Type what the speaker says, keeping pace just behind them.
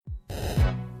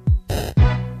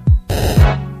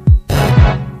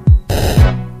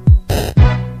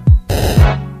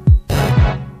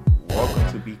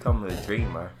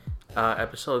dreamer.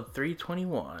 Episode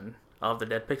 321 of the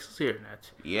Dead Pixels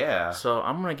Internet. Yeah. So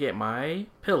I'm gonna get my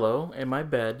pillow in my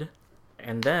bed,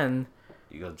 and then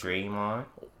You go dream on.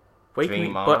 wake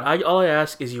Dream me. on. But all I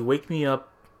ask is you wake me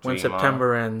up when Dream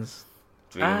September ends.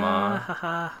 Dream on.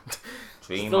 Haha.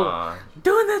 Dream Still on.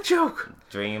 doing that joke.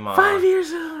 Dream on. 5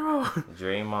 years in a row.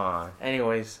 Dream on.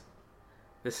 Anyways,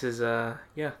 this is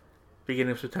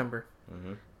beginning of September.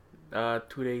 Mhm.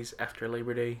 2 days after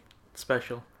Labor Day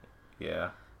special.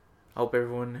 Yeah. I hope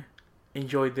everyone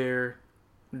enjoyed their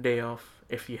day off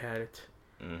if you had it.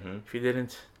 Mhm. If you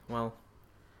didn't, well,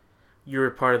 you're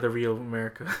a part of the real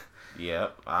America.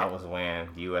 Yep. I was wearing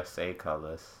USA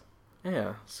colors.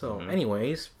 Yeah. So,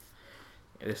 anyways,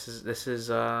 this is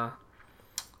that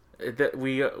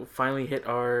we finally hit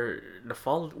the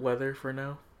fall weather for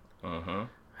now. Mhm.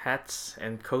 Hats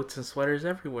and coats and sweaters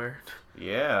everywhere.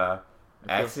 Yeah.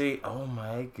 Actually, oh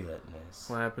my goodness.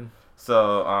 What happened?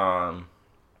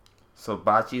 So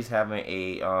Bacci's having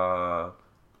a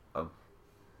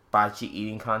Bacci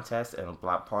eating contest and a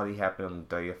block party happened on the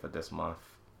 30th of this month.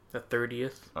 The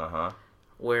 30th. Uh-huh.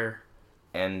 Where?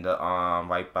 And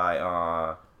right by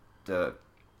the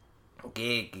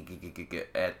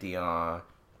at the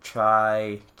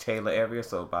Tri-Taylor area,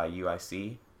 so by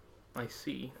UIC. I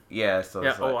see. Yeah, so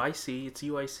Yeah. it's like, I see. It's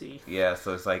UIC. yeah,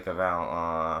 so it's like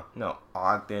around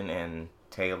Ogden and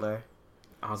Taylor.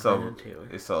 Ogden and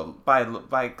Taylor. So by a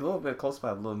little bit close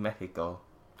by Little Mexico.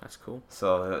 That's cool.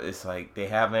 So it's like they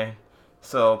having,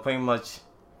 so pretty much,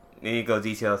 there you go,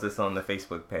 details. It's on the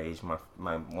Facebook page. My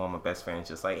one of my best friends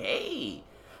just like, hey,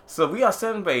 so we are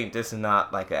celebrating. This is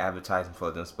not like an advertising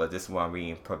for this, but this is what I'm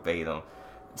reading verbatim.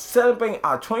 Celebrating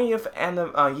our 20th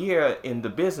year in the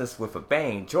business with a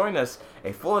bang. Join us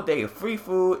a full day of free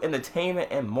food,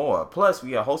 entertainment, and more. Plus,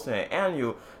 we are hosting an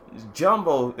annual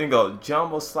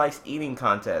jumbo slice eating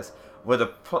contest where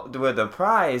the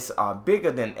prize are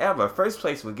bigger than ever. First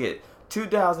place will get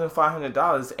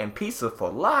 $2,500 and pizza for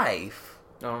life.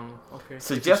 Okay.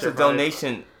 Suggested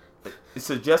donation of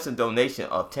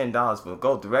 $10 will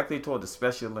go directly toward the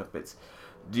Special Olympics.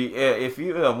 If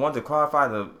you want to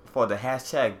qualify for the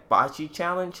hashtag Bacci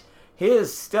challenge,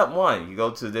 here's step 1. You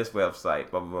go to this website,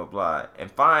 blah blah blah,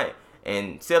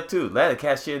 and step 2, let a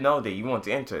cashier know that you want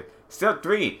to enter. Step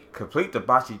 3, complete the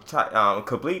Bacci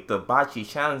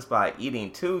challenge by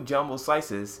eating 2 jumbo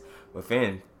slices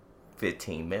within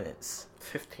 15 minutes.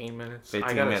 15 minutes. 15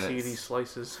 I gotta minutes. see these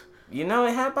slices. You know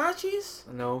it had Bacci's?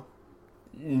 No.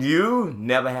 You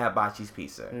never had Bacci's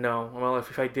pizza. No. Well,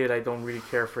 if I did, I don't really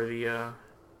care for the.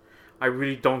 I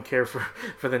really don't care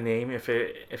for the name. If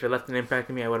it left an impact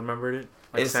on me, I would have remembered it.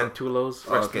 Like Santulo's.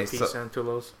 Rest in peace,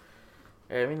 Santulo's.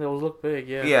 I mean, those look big,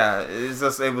 yeah. Yeah,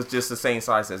 it was just the same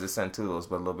size as the Santulo's,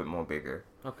 but a little bit more bigger.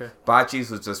 Okay. Bacci's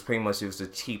was just pretty much, it was a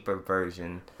cheaper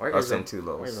version of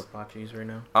Santulo's. Where's the Bacci's right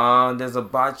now? There's a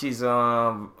Bacci's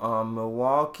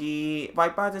Milwaukee,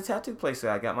 right by the tattoo place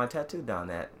that I got my tattoo down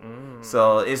at.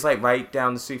 So it's like right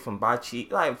down the street from Bacci,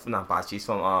 like not Bacci's,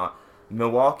 from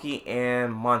Milwaukee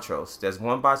and Montrose. There's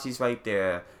one Bacci's right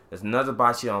there. There's another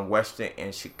Bacci on Western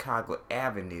and Chicago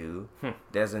Avenue.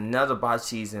 There's another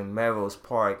Bacci's in Melrose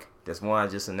Park. There's one I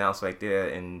just announced right there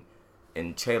in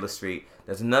Taylor Street.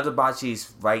 There's another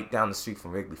Bacci's right down the street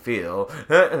from Wrigley Field,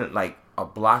 like a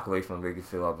block away from Wrigley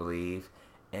Field, I believe.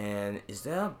 And is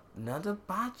there another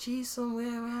Bacci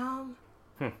somewhere around?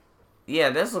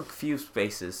 Yeah, there's a few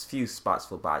spots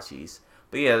for Bacci's.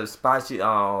 But yeah, this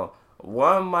Bacci.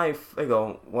 One of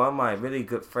my really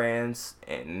good friends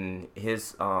and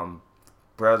his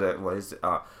brother was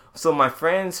so my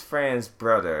friend's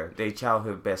brother, they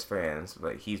childhood best friends,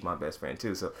 but he's my best friend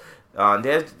too. So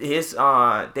they used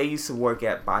to work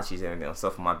at Bacci's and everything. So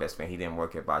for my best friend, he didn't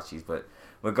work at Bacci's, but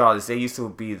regardless, they used to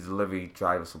be the delivery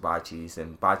drivers for Bacci's,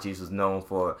 and Bacci's was known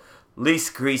for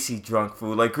least greasy drunk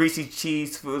food, like greasy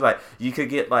cheese food. Like you could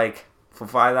get like for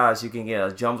 $5, you can get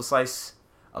a jumbo slice,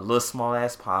 a little small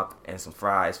ass pop, and some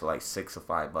fries for like $6 or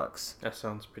 $5. That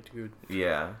sounds pretty good.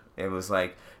 Yeah, it was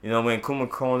like, when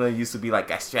Kumakona used to be like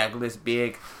that straggler's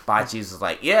big, Bacci's was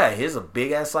like, yeah, here's a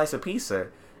big ass slice of pizza,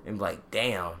 and be like,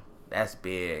 damn, that's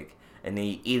big. And then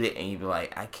you eat it and you be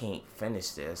like, I can't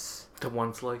finish this. The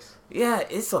one slice. Yeah,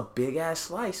 it's a big ass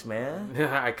slice, man.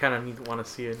 Yeah, I kind of want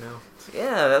to see it now.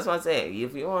 Yeah, that's what I'm saying.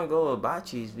 If you want to go with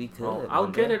Bacci's, we could. Oh, I'll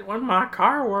get it when my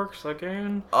car works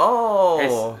again.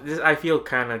 Oh. I feel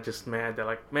kind of just mad that,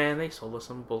 like, man, they sold us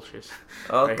some bullshit.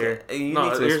 Okay. Right You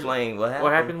need to explain what happened.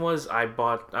 What happened was I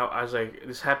was like,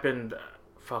 this happened,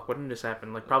 when did this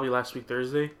happen? Like, probably last week,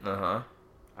 Thursday. Uh-huh.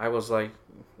 I was like,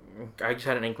 I just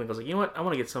had an inkling. I was like, you know what? I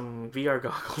want to get some VR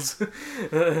goggles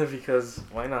because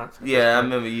why not? Yeah, I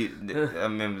remember you. I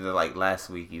remember like last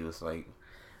week you was like,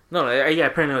 no, yeah.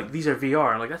 Apparently, like these are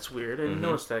VR. I'm like, that's weird. I didn't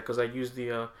notice that because I used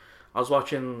the. I was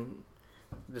watching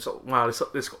this. Wow,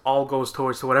 this all goes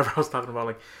towards to whatever I was talking about.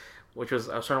 Like, which was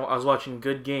I was watching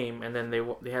Good Game, and then they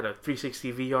had a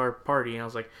 360 VR party, and I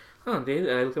was like, oh, and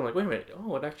I looked at them like, wait a minute,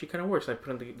 oh, it actually kind of works. And I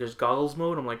put in there's goggles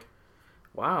mode. I'm like,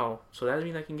 wow, so that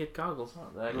means I can get goggles.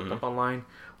 Huh? I looked up online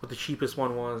what the cheapest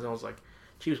one was, and I was like,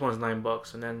 cheapest one is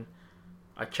 $9, and then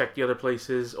I checked the other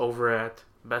places over at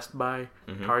Best Buy,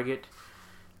 Target.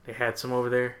 They had some over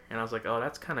there, and I was like, oh,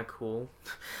 that's kind of cool.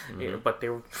 Yeah, but they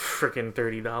were freaking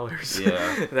 $30.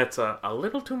 Yeah. That's a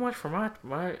little too much for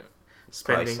my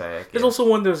spending. There's also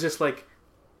one that was just like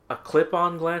a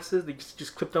clip-on glasses. They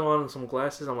just clipped them on some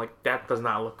glasses. I'm like, that does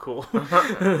not look cool.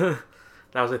 That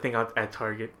was the thing at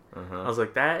Target. I was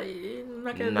like, I'm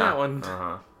not getting that one.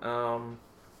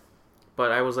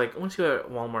 But I was like, I want to see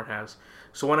what Walmart has.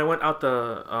 So when I went out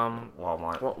the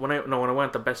Walmart. When I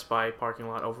went to the Best Buy parking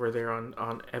lot over there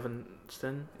on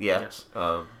Evanston. Yeah. Yes.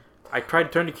 I tried to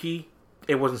turn the key.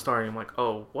 It wasn't starting. I'm like,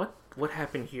 oh, what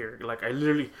happened here? Like, I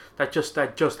literally that just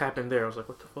happened there. I was like,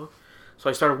 what the fuck? So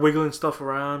I started wiggling stuff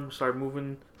around, started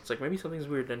moving. It's like maybe something's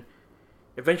weird. Then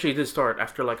eventually it did start.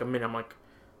 After like a minute,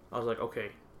 I was like,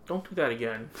 okay, don't do that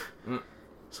again.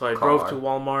 So I drove to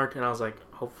Walmart, and I was like,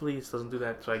 hopefully this doesn't do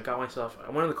that. So I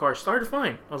went in the car, started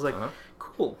fine. I was like,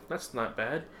 cool, that's not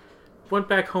bad. Went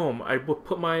back home. I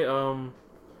put my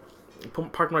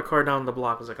parked my car down the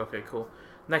block. I was like, okay, cool.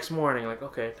 Next morning, like,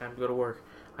 okay, time to go to work.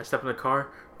 I step in the car,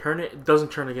 turn it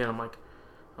doesn't turn again. I'm like,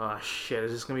 oh shit,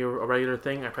 is this gonna be a regular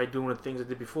thing? I tried doing the things I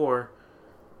did before,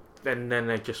 and then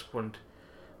it just wouldn't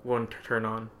turn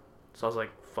on. So I was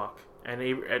like, fuck. And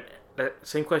that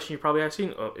same question you probably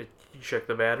asking. Oh, you check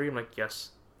the battery? I'm like,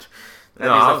 yes.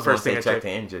 I was first thing I check the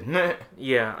engine.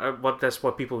 Yeah, but that's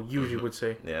what people usually would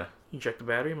say. Yeah. You check the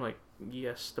battery? I'm like,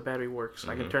 yes, the battery works.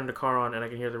 I can turn the car on and I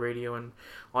can hear the radio and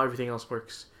everything else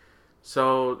works.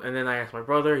 So, and then I asked my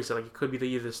brother. He said like it could be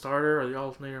either the starter or the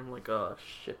alternator. I'm like, oh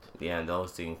shit. Yeah, and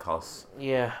those things cost.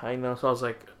 Yeah, I know. So I was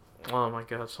like, oh my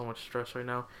god, so much stress right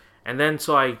now. And then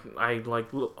so I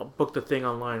booked a thing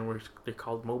online where they're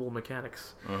called mobile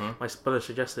mechanics. My brother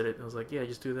suggested it. I was like, yeah,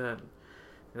 just do that.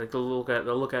 And like they'll look at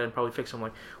it and probably fix it. I'm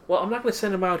like, well, I'm not gonna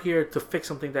send him out here to fix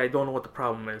something that I don't know what the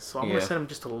problem is. So I'm gonna send him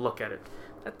just to look at it.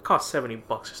 That costs $70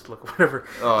 just to look at whatever.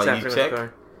 Oh, you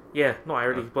checked? Yeah, no, I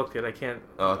already booked it. I can't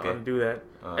undo that.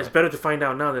 It's better to find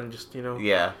out now than just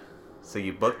Yeah. So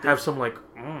you booked it? Have some like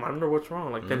I don't know what's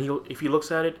wrong. Like then if he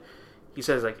looks at it. He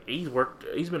says like he's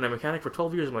been a mechanic for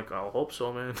 12 years. I'm like, I hope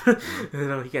so, man.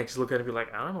 He can't just look at it and be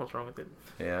like, I don't know what's wrong with it.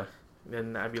 Yeah.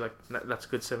 Then I'd be like, that's a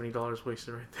good $70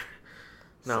 wasted right there.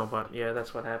 No, but yeah,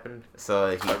 that's what happened.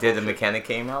 So the mechanic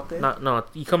came out there? No,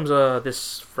 he comes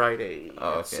this Friday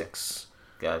at 6.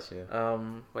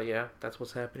 Gotcha. But yeah, that's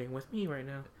what's happening with me right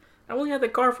now. I only had the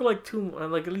car for like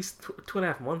at least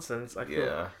 2.5 months, and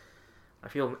I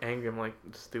feel angry. I'm like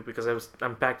stupid because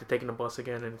I'm back to taking the bus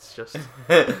again, and it's just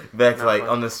back to like fun.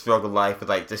 On the struggle life. But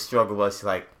like the struggle was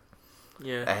like,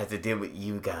 I had to deal with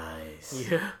you guys.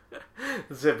 Yeah,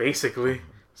 that's it basically.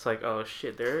 It's like, oh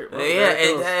shit,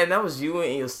 and that was you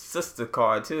and your sister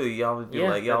car too. Y'all would be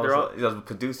like, y'all was a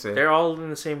producer. They're all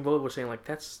in the same boat. We're saying like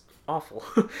that's awful.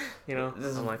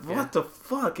 I'm like, what the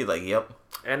fuck? You're like, yep.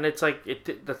 And it's like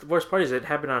the worst part is it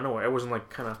happened out of nowhere. It wasn't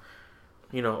like kind of.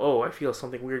 I feel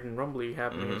something weird and rumbly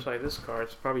happening inside this car.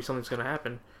 It's probably something's going to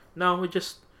happen. No, it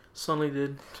just suddenly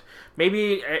did.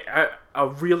 Maybe a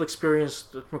real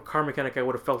experienced car mechanic, I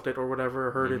would have felt it or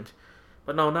whatever, heard it.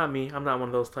 But no, not me. I'm not one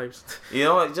of those types. You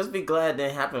know what? Just be glad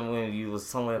that happened when you was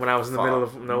somewhere. When I was in the middle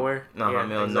of nowhere? No, in the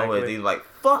middle of nowhere. They like,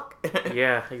 fuck.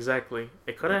 Yeah, exactly.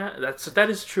 It could have. That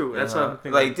is true. That's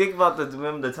something. Like, think about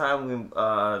remember the time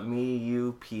when me,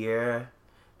 you, Pierre,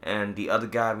 and the other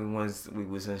guy we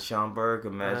was in Schaumburg.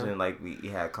 Imagine like we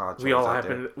had car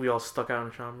troubles. We all stuck out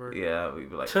in Schaumburg. Yeah, we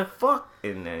were like fuck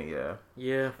in there.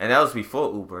 Yeah. And that was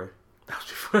before Uber.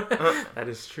 That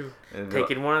is true.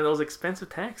 Taking one of those expensive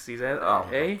taxis. Oh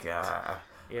my god.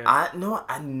 Yeah. I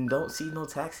don't see no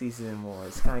taxis anymore.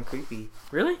 It's kind of creepy.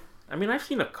 Really? I mean, I've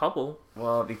seen a couple.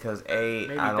 Well, because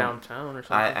maybe downtown or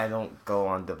something. I don't go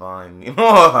on Devon anymore.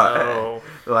 Oh.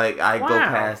 Like I go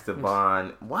past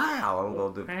Devon. Wow, I don't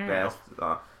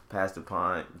go past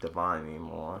Devon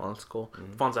anymore. Well, that's cool.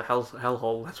 Devon's a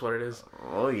hellhole. That's what it is.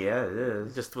 Oh yeah, it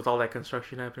is. Just with all that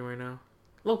construction happening right now.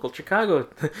 Local Chicago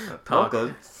talk.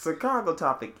 Local Chicago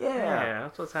topic. Yeah. Yeah,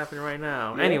 that's what's happening right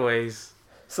now. Yeah. Anyways,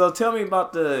 So tell me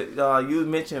about the you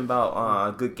mentioned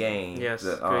about good game. Yes,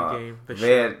 the, good game. The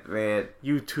Red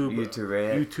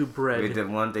YouTube Red. With the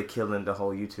one that killing the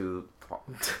whole YouTube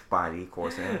body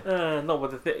course. No,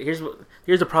 but here's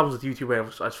the problems with YouTube Red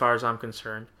as far as I'm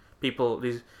concerned.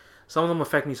 Some of them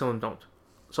affect me, some of them don't.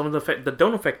 Some of them that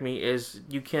don't affect me is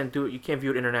you can't do it. You can't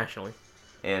view it internationally.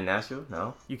 International?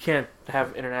 No. You can't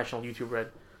have international YouTube Red.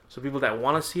 So people that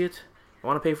want to see it,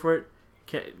 want to pay for it,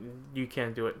 you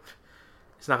can't do it.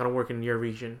 It's not gonna work in your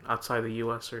region outside the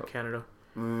U.S. or Canada.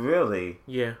 Really?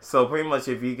 Yeah. So pretty much,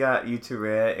 if you got YouTube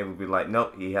Red, it would be like,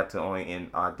 nope, you have to only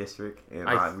in our district, in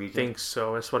our region. I think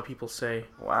so. That's what people say.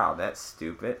 Wow, that's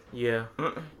stupid. Yeah.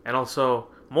 And also,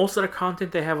 most of the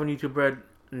content they have on YouTube Red,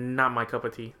 not my cup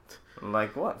of tea.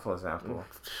 Like what, for example?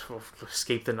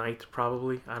 Escape the Night,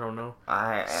 probably. I don't know.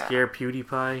 Scare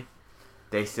PewDiePie.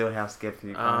 They still have Scare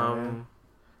PewDiePie.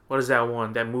 What is that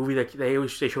one? That movie that they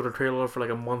showed a trailer for like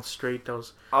a month straight. That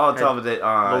was top of the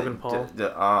Logan Paul.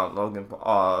 Logan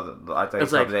Paul. I thought it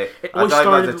was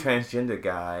about the transgender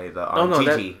guy.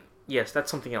 Gigi. Yes,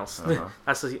 that's something else.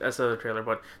 That's the trailer.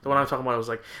 But the one I'm talking about was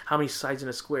like how many sides in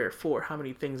a square? 4. How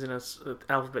many things in a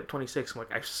alphabet? 26. I'm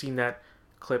like, I've seen that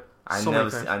clip. I've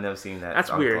never seen that.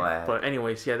 That's weird. But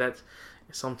anyways, yeah, that's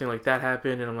something like that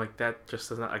happened, and I'm like, that just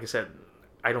does not. Like I said,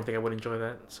 I don't think I would enjoy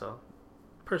that. So.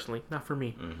 Personally, not for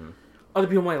me. Mm-hmm. Other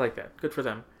people might like that. Good for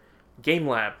them. Game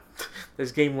Lab.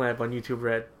 There's Game Lab on YouTube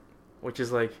Red, which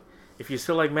is like, if you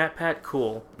still like MatPat,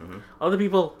 cool. Mm-hmm. Other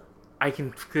people, I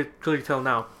can clearly tell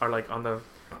now, are like on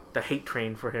the hate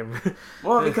train for him.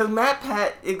 Well, because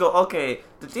MatPat,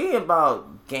 the thing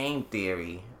about game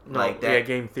theory,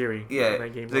 Game Theory. Yeah,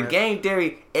 the Game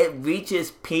Theory, it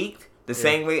reaches peak the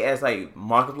same way as like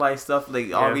Markiplier stuff,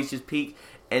 all reaches peak.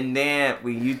 And then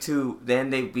when YouTube, then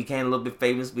they became a little bit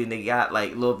famous when they got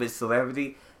like a little bit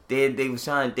celebrity. Then they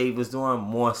was doing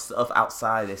more stuff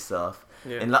outside of this stuff.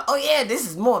 Yeah. And like, oh yeah, this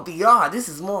is more VR, this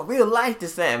is more real life,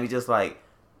 this and we just like,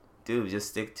 dude, just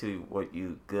stick to what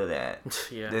you good at.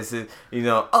 Yeah. This is,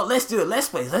 let's do it, let's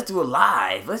play, let's do it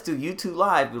live, let's do YouTube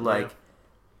live. But like,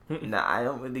 nah, I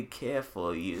don't really care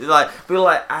for you. I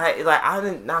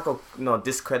didn't not go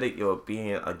discredit your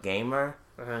being a gamer.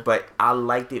 Uh-huh. But I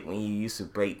liked it when you used to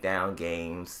break down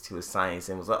games to a science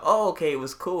and was like, oh, okay, it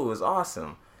was cool, it was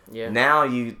awesome. Yeah. Now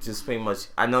you just pretty much,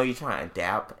 I know you're trying to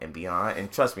adapt and beyond,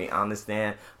 and trust me, I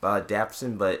understand about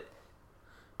adaptation, but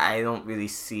I don't really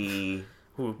see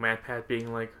MatPat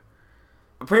being like.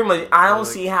 Pretty much, I don't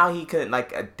see how he could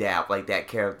like adapt like that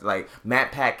character, like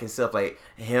MatPat and stuff, like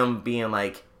him being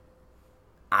like.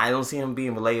 I don't see him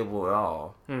being relatable at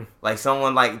all. Like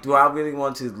someone like, do I really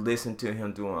want to listen to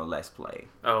him doing a Let's Play?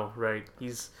 Oh, right.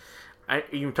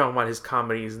 You're talking about his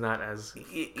comedy is not as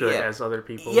good as other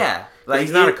people. Yeah. Like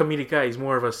he's not a comedic guy. He's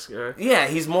more of a...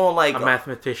 he's more like... a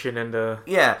mathematician and a...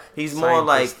 Yeah, he's more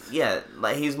like... Yeah,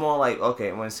 like he's more like, okay,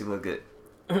 I want to see what good.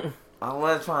 I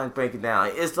want to try and break it down.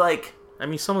 It's like... I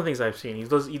mean, some of the things I've seen, he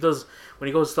does when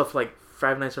he goes stuff like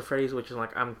Five Nights at Freddy's, which is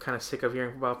like, I'm kind of sick of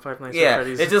hearing about Five Nights at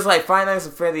Freddy's. Yeah, it's just like Five Nights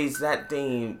at Freddy's, that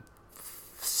thing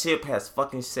ship has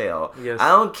fucking sailed. Yes. I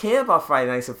don't care about Five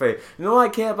Nights at Freddy's. You know what I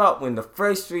care about? When the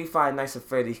first 3 Five Nights at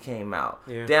Freddy's came out.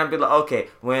 Yeah. Then I'd be like, okay,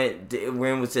 when it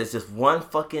was just one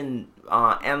fucking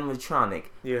animatronic,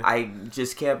 I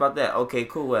just care about that. Okay,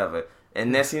 cool, whatever.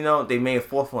 And next you know, they made a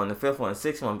 4th one, the 5th one, the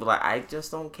 6th one. But like, I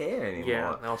just don't care anymore.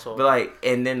 Yeah, also. But like,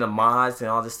 and then the mods and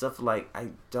all this stuff, like, I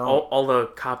don't. All the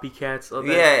copycats of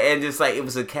that. Yeah, and just like, it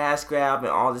was a cash grab and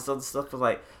all this other stuff. But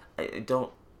like, I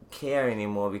don't care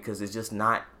anymore because it's just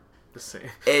not the same.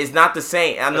 It's not the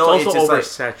same. I know it's also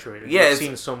just oversaturated. Yeah, I've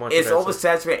seen so much. It's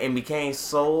oversaturated and became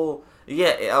so.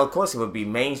 Yeah, of course it would be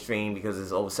mainstream because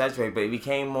it's oversaturated, but it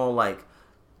became more like.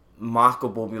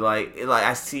 Mockable, be like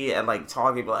I see it at like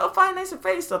Target, be like, oh, Five Nights at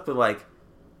Freddy's stuff, but like,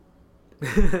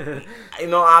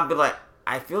 I'd be like,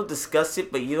 I feel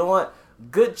disgusted, but you know what?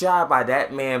 Good job by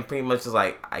that man. Pretty much is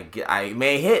like, I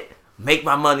made a hit, make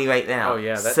my money right now. Oh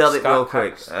yeah, sell it real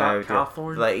quick. Scott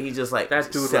Cawthorn, like he just like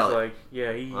that dude sell was it. like,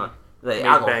 yeah, he. Like,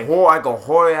 I go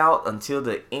whore it out until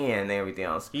the end and everything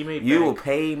else. He made you will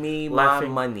pay me my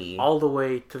money. All the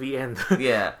way to the end.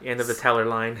 Yeah. End of the teller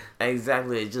line.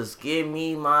 Exactly. Just give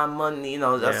me my money.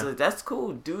 That's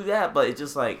cool. Do that. But it's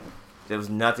just like, there was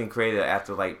nothing created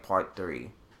after like part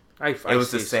 3. It was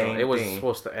the same thing. It was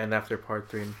supposed to end after part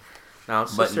 3. Now,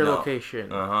 Sister Location.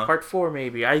 Part 4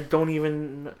 maybe. I don't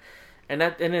even... And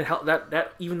it helped,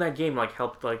 even that game like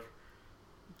helped like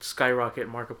skyrocket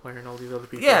Markiplier and all these other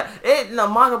people. Yeah,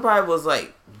 Markiplier was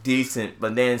like decent,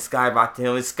 but then skyrocketed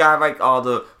him. It skyrocketed all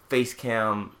the face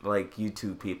cam like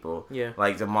YouTube people. Yeah.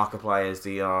 Like the Markiplier's,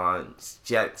 the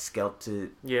Jack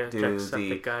Skeleton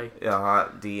dude,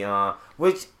 guy.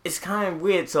 Which is kind of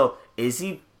weird. So is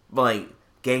he like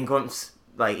Game Grumps?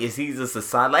 Like, is he just a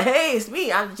side? Like, hey, it's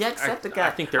me. I'm Jacksepticeye.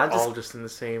 I think they're all just in the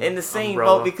same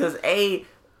umbrella. Boat because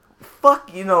fuck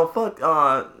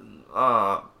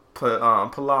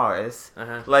Polaris.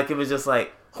 Like it was just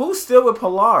like, who's still with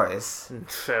Polaris?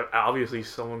 Obviously,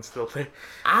 someone's still there.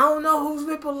 I don't know who's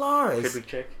with Polaris. Should we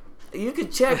check? You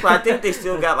could check, but I think they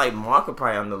still got like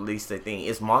Markiplier on the list. I think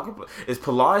is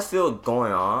Polaris still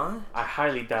going on? I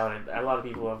highly doubt it. A lot of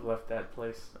people have left that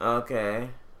place. Okay.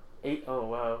 Oh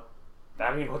wow.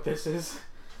 I mean, what this is?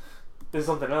 This is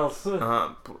something else.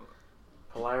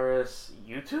 Polaris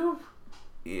YouTube?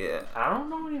 Yeah. I don't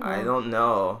know anymore. I don't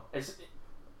know.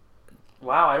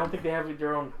 Wow, I don't think they have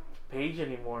their own page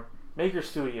anymore. Maker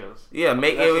Studios. Yeah,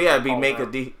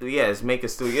 it's Maker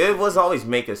Studios. It was always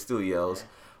Maker Studios,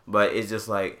 but it's just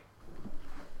like.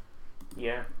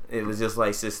 Yeah. It was just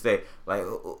like like.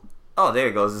 Oh, there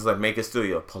it goes. It's like Maker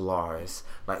Studio, Polaris.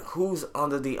 Like, who's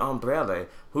under the umbrella?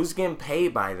 Who's getting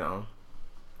paid by them?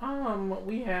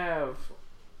 We have.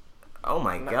 Oh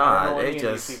my God!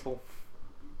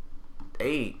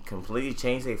 They completely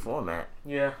changed their format.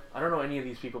 Yeah, I don't know any of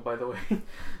these people, by the way.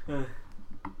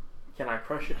 Can I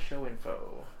crush it? Show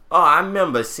info. Oh, I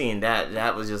remember seeing that.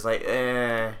 That was just like,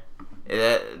 no,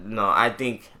 I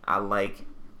think I like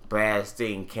Brad's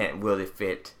thing. Will it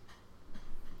fit?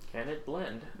 Can it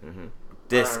blend? Mm-hmm.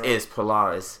 This is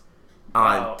Polaris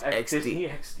on XD. Disney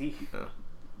XD.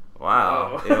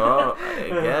 Wow. Oh. I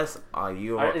guess.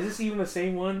 Is this even the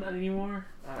same one anymore?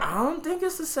 I don't think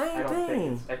it's the same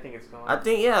thing. I think it's gone. I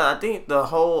think the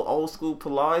whole old school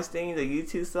Polaris thing, the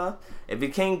YouTube stuff, it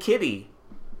became kiddie.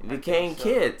 It became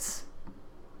kids.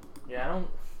 Yeah,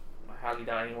 I highly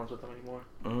doubt anyone's with them anymore.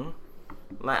 Mm-hmm.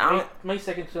 Like May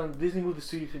 2nd, Disney moved the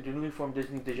studio to the newly formed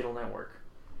Disney Digital Network.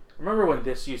 Remember when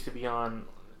this used to be on,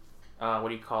 what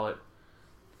do you call it?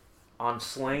 On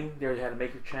Sling, they had a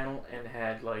Maker channel and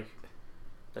had like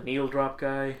the needle drop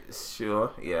guy.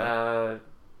 Sure, yeah.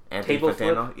 Table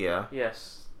flip, yeah.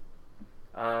 Yes.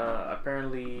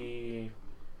 Apparently,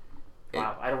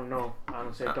 wow, I don't know.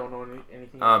 Honestly, I don't know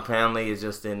anything. Apparently, it's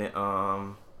just in it,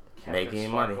 making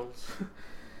money.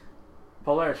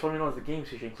 Polaris, formerly known as the Game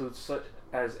Station, includes such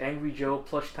as Angry Joe,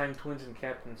 Plush Time Twins, and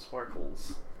Captain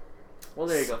Sparkles. Well,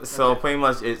 there you go. So pretty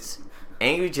much, it's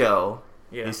Angry Joe.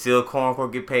 Yeah. He still quote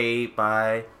unquote get paid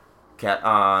by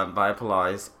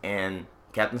Polaris, and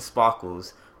Captain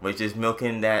Sparkles, which is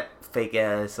milking that fake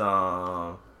ass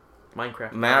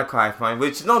Minecraft,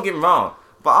 which don't get me wrong,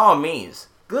 by all means,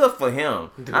 good for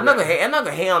him. I'm not gonna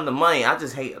hate on the money. I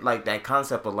just hate like that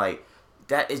concept of like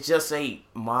that is just a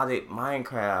modded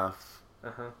Minecraft,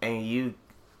 and you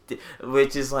did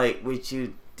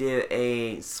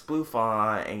a spoof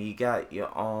on, and you got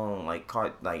your own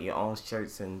your own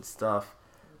shirts and stuff.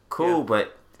 Cool,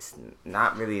 but it's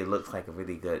not really. It looks like a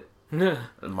really good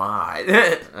mod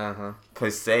per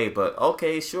se. But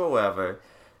okay, sure, whatever.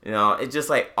 You know, it's just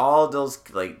like all those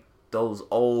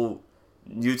old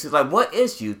YouTube. Like, what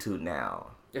is YouTube now?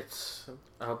 It's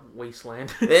a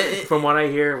wasteland, from what I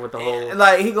hear. With the whole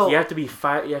you have to be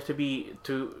You have to be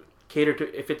to cater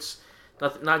to. If it's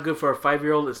not good for a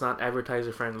 5-year-old, it's not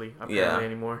advertiser friendly apparently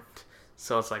anymore.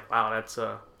 So it's like, wow, that's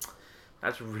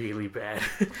really bad.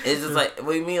 It's just like,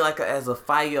 what do you mean, like as a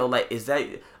 5-year-old? Like, is that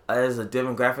as a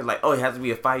demographic? Like, oh, it has to be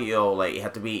a 5-year-old. Like, it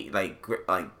have to be like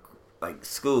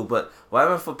school. But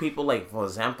whatever for people like, for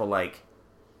example, like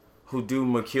who do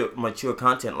mature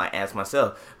content, like as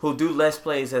myself, who do let's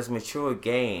plays as mature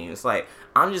games. Like,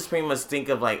 I'm just pretty much think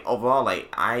of like overall, like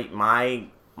my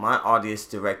audience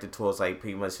directed towards like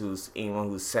pretty much anyone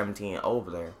who's 17 and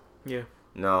over. Yeah.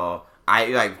 No,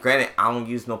 granted, I don't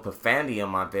use no profanity in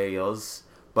my videos,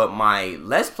 but my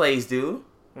Let's Plays do.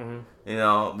 Mm-hmm. You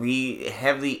know, we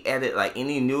heavily edit like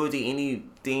any nudity,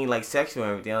 anything like sexual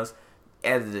and everything else,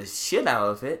 edit the shit out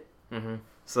of it. Mm-hmm.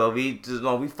 So we just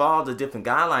we follow the different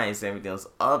guidelines and everything else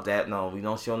of that. No, we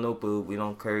don't show no boob, we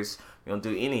don't curse, we don't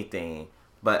do anything.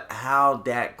 But how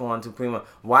that going to pretty much,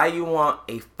 why you want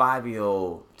a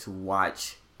 5-year-old to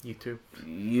watch YouTube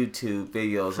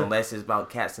videos unless it's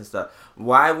about cats and stuff?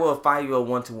 Why would a 5-year-old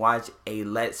want to watch a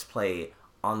Let's Play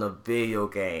on a video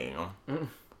game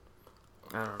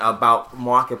about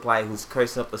Markiplier who's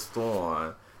cursing up a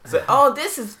storm? So, oh,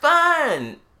 this is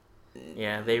fun.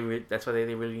 Yeah, that's why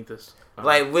they really need to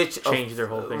change their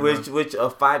whole thing. Which a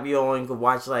 5-year-old could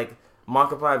watch like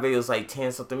Markiplier videos like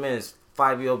 10 something minutes.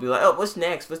 5-year-old be like, oh, what's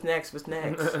next?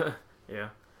 Yeah.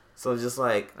 So just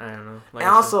like I don't know. And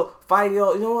also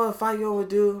 5-year-old, you know what a 5-year-old would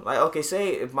do? Like, okay,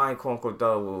 say if my quote unquote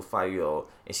daughter was 5-year-old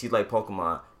and she like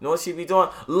Pokemon, you know what she'd be doing?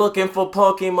 Looking for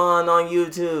Pokemon on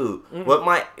YouTube. What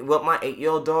my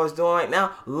 8-year-old daughter's doing right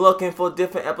now? Looking for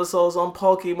different episodes on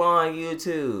Pokemon on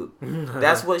YouTube.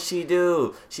 That's what she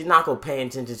do. She's not gonna pay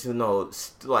attention to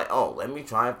like, oh, let me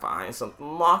try and find something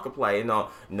marketplace. You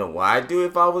know what I do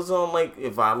if I was on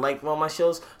if I like one of my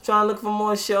shows, try and look for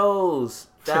more shows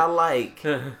that I like.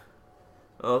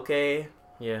 Okay.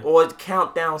 Yeah. Or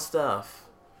countdown stuff.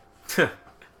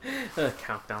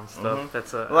 Countdown stuff.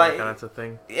 That's a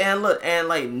thing. Yeah, look, and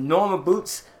like Norman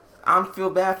Boots, I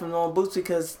feel bad for Norman Boots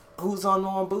because who's on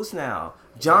Norman Boots now?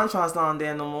 JonTron's not on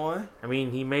there no more. I mean,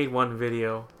 he made one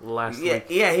video last week.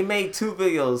 Yeah, he made 2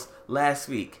 videos last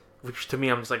week. Which to me,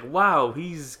 I'm just like, wow,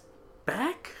 he's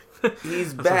back.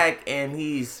 He's back, and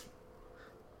he's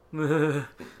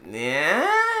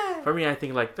yeah. For me, I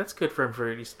think like that's good for him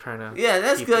for he's trying to. Yeah,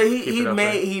 that's good.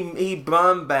 He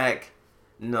brought back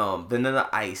Vanilla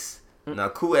Ice,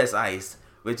 Cool as Ice,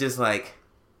 which is like,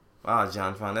 wow,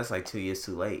 JonTron, that's like 2 years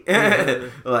too late.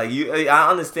 Like I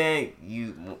understand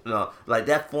like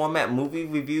that format, movie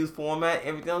reviews format,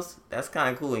 everything else. That's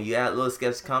kind of cool, and you add a little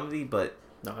sketch comedy, but.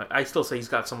 No, I still say he's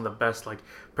got some of the best like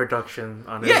production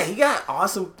on it. Yeah, he got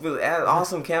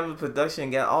awesome camera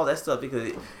production, got all that stuff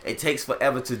because it takes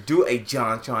forever to do a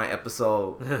JonTron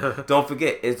episode. Don't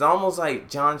forget, it's almost like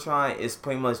JonTron is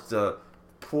pretty much the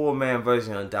poor man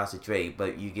version of Dr. Dre,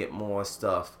 but you get more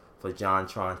stuff for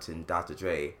JonTron than Dr.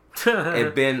 Dre.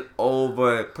 It's been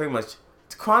over pretty much.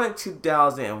 Chronic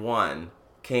 2001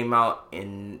 came out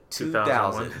in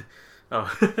 2000.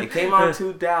 Oh, it came out in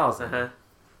 2000.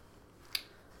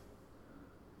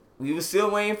 We were still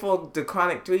waiting for the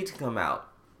Chronic 3 to come out.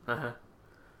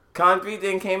 Chronic 3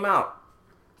 didn't came out.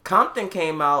 Compton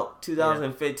came out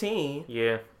 2015.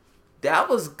 Yeah. That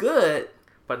was good.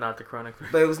 But not the Chronic.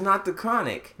 But it was not the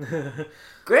Chronic.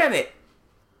 Granted,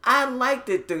 I liked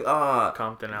it. The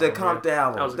Compton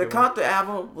album. The Compton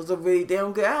album was a really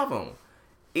damn good album.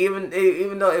 Even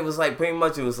though it was like pretty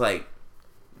much it was like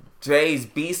Dre's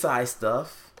B-side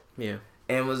stuff. Yeah.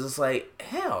 And it was just like,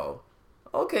 hell,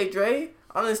 okay, Dre.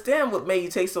 I understand what made you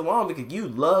take so long because you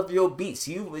love your beats.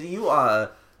 You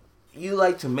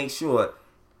like to make sure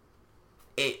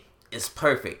it is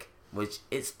perfect, which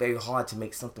it's very hard to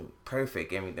make something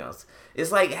perfect. Everything else,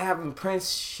 it's like having Prince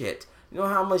shit. You know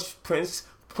how much Prince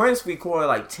recorded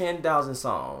like 10,000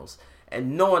 songs,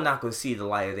 and no one not gonna see the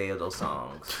light of day of those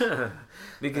songs.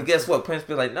 Because guess what, Prince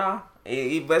be like, nah,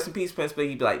 rest in peace, Prince. But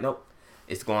he'd be like, nope.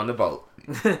 It's going to vote.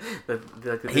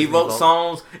 He wrote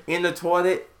songs in the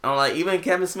toilet. Even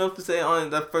Kevin Smith would say on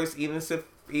the first evening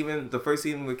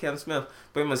with Kevin Smith,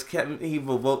 pretty much he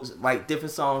wrote like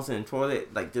different songs in the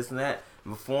toilet, like this and that.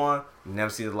 Before, you never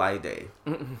see the light of day.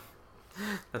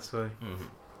 That's funny. Mm-hmm.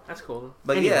 That's cool.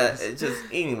 But anyways.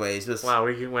 Anyways, just wow,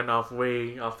 we went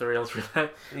way off the rails for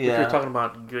that. Yeah, if you're talking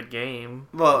about good game.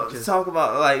 Well, talk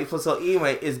about so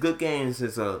anyway, it's good games.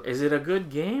 Is it a good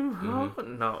game? Mm-hmm. Oh,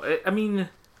 no, I mean,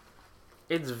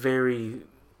 it's very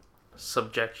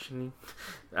subjection.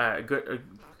 Good.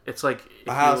 It's like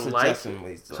if you like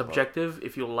subjective.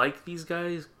 If you like these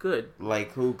guys, good.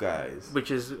 Like who guys?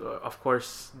 Which is of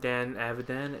course Dan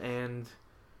Avidan and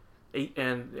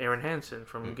Aaron Hansen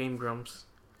from Game Grumps.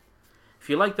 If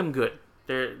you like them, good.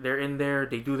 They're in there.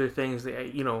 They do their things.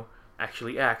 They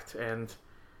actually act and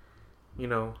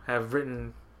have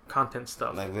written content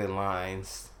stuff like written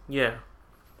lines. Yeah,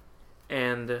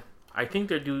 and I think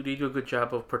they do a good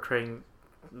job of portraying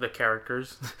the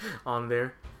characters on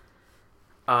there.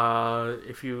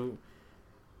 And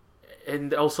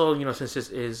also since this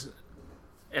is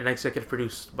an executive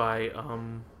produced by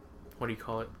what do you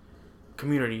call it?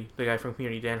 Community, the guy from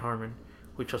Community, Dan Harmon.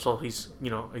 Which also he's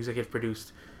executive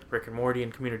produced Rick and Morty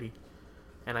and Community,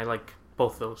 and I like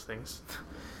both those things.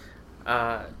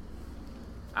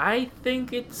 I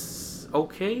think it's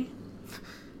okay.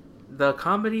 The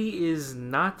comedy is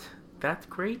not that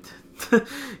great.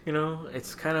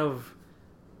 It's kind of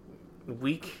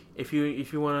weak if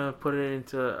you want to put it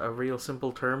into a real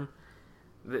simple term.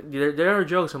 There are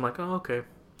jokes I'm like, oh okay,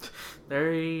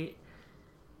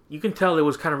 you can tell it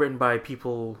was kind of written by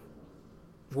people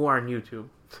who are on YouTube.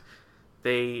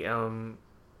 They kind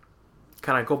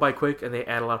of go by quick and they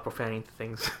add a lot of profanity to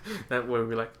things. That would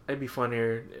be like, it'd be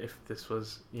funnier if this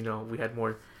was, we had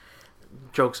more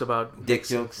jokes about dick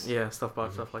jokes. Yeah, stuff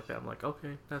like that. I'm like,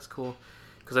 okay, that's cool.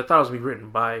 Because I thought it was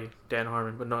written by Dan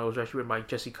Harmon, but no, it was actually written by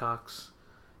Jesse Cox.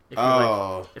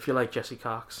 If you like Jesse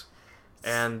Cox.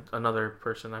 And another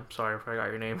person, I'm sorry if I got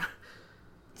your name.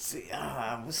 See,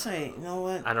 I was saying, you know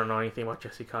what? I don't know anything about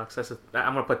Jesse Cox. I'm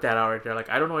gonna put that out right there. Like,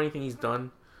 I don't know anything he's done.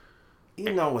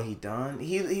 You know what he done?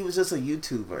 He was just a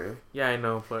YouTuber. Yeah, I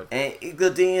know, but and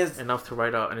the thing is, enough to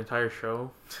write out an entire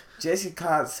show. Jesse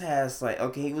Cox has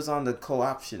he was on the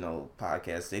Co-Optional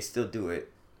podcast. They still do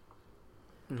it.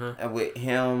 Mm-hmm. And with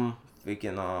him,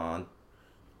 freaking on.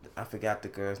 I forgot the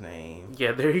girl's name.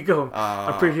 Yeah, there you go.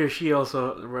 I'm pretty sure she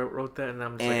also wrote that, and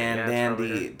I'm just then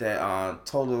the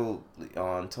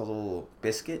Total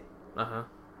Biscuit.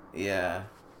 Yeah.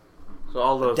 So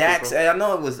all those Dax. people. I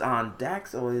know it was on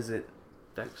Dax, or is it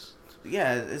Dax?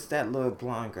 Yeah, it's that little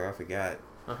blonde girl. I forgot.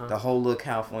 The whole little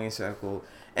California circle.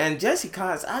 And Jesse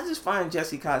Cox. I just find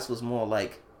Jesse Cox was more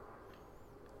like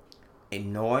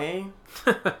annoying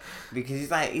because he's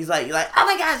like oh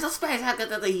my god, it's so space. How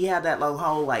could he had that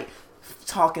whole like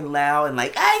talking loud and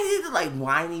like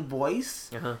whiny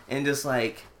voice and just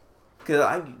like because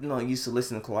I used to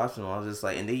listen to Co-Optional. I was just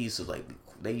like, and they used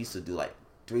to do like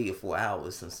 3 or 4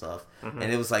 hours and stuff, and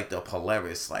it was like the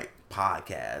Polaris like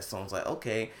podcast. So I was like,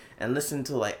 okay, and listen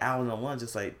to like hour and one,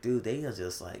 just like, dude, they are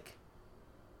just like,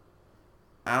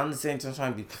 I understand they're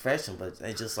trying to be professional, but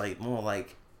they just like more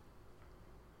like.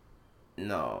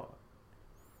 No,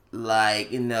 like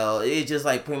it's just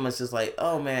like pretty much just like,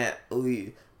 oh man,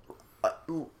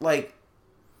 like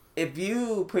if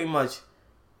you pretty much,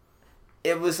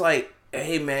 it was like,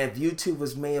 hey man, if YouTube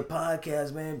was made a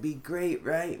podcast, man, it'd be great,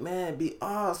 right, man, it'd be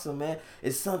awesome, man.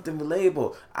 It's something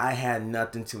relatable. I had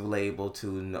nothing to relatable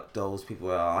to those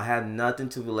people at all. I had nothing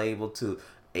to relatable to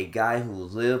a guy who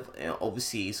lived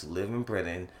overseas, who lived in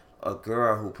Britain, a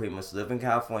girl who pretty much lived in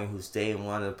California, who stayed in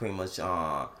one of the pretty much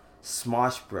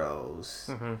Smosh Bros,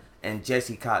 and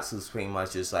Jesse Cox, who's pretty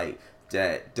much just like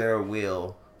that third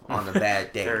wheel on a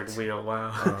bad date. Third wheel,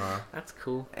 wow, that's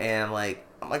cool. And like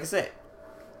I said,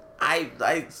 I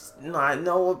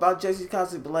know about Jesse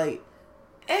Cox, but like,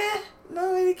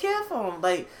 not really care for him.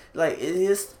 Like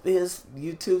his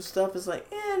YouTube stuff is like,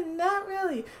 not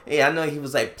really. Yeah, I know he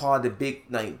was like part of the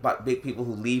big people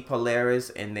who leave Polaris,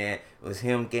 and then it was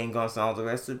him, Gang Gunz, and all the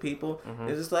rest of the people.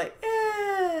 It's just like,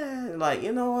 like,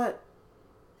 you know what?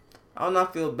 I would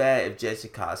not feel bad if Jesse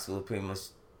Cox would pretty much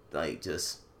like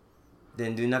just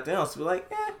didn't do nothing else. Be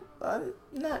like,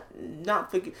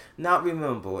 not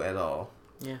rememberable at all.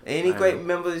 Yeah. Any great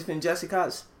memories from Jesse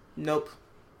Cox? Nope.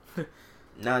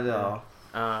 Not at all.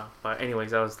 But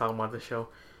anyways, I was talking about the show.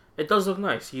 It does look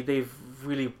nice. They've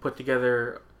really put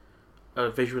together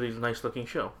a visually nice looking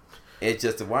show. It's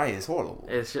just the writing is horrible.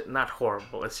 It's just not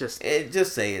horrible. It's just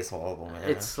say it's horrible, man.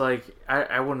 It's like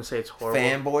I wouldn't say it's horrible.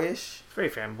 Fanboyish. Very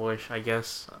fanboyish, I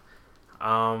guess.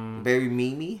 Very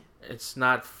memey. It's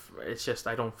not. It's just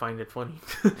I don't find it funny.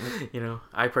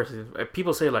 I personally,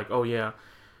 people say like, oh yeah,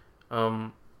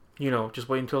 just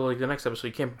wait until like the next episode.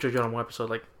 You can't judge it on one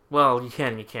episode. Like, well, you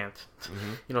can, you can't.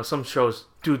 Some shows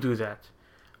do that.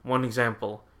 One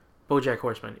example, BoJack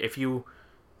Horseman. If you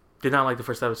did not like the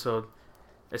first episode,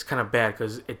 it's kind of bad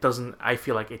because it doesn't. I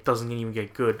feel like it doesn't even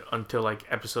get good until like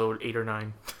episode 8 or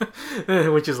 9,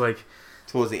 which is like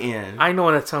towards the end. I know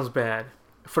that sounds bad.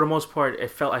 For the most part, it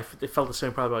felt the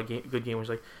same probably about Good Game. It was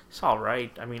like, it's all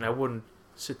right. I mean, I wouldn't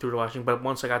sit through the watching, but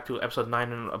once I got to episode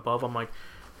 9 and above, I'm like,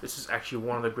 this is actually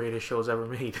one of the greatest shows ever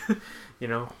made.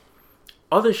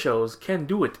 Other shows can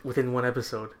do it within one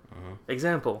episode.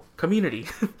 Example, Community.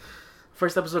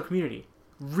 First episode, Community,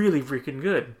 really freaking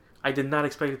good. I did not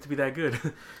expect it to be that good.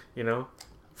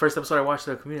 First episode I watched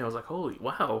the Community, I was like, holy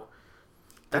wow.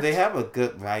 They have a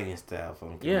good writing style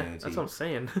from Community. Yeah, that's what I'm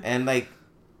saying. And like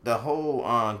the whole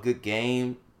Good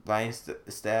Game writing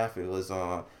staff, it was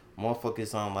more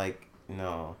focused on like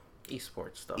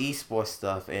esports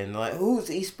stuff, and like who's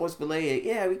esports related.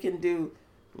 Yeah, we can do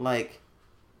like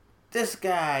this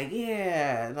guy.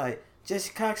 Yeah, like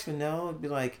Jesse Cox would know. It'd be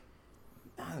like,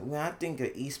 when I think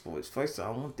of esports, first of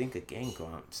all, I won't think of Game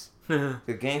Grumps.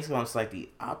 The Game Grumps like the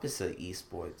opposite of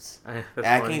esports. I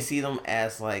can't see them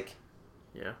as like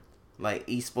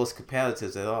esports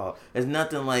competitors at all. There's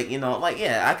nothing like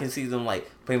I can see them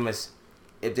like pretty much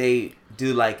if they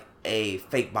do like a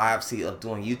fake biopsy of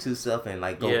doing YouTube stuff and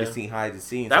like go behind the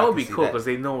scenes. That would be cool because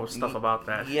they know stuff about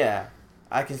that. Yeah,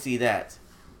 I can see that.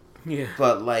 Yeah,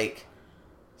 but like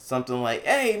something like,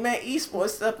 hey man, esports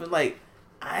stuff, and like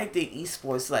I think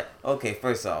esports like, okay,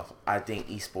 first off, I think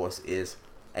esports is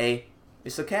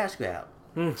it's a cash grab.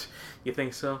 You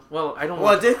think so? Well, I don't.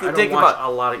 Well, watch a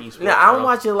lot of esports. No, I don't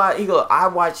watch a lot. I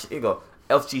watch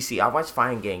FGC. I watch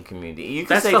Fine Game Community. You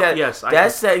can say that. Yes,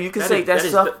 that's that. You can say that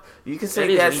stuff. You can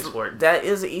say that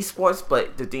is an esports.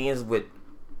 But the thing is,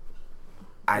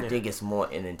 I think it's more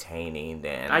entertaining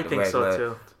than I think so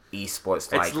too.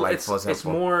 Esports, it's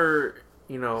more.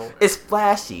 it's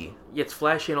flashy. It's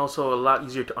flashy and also a lot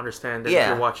easier to understand than if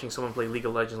you're watching someone play League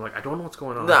of Legends. Like, I don't know what's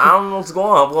going on. No, I don't know what's going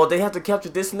on. Well, they have to capture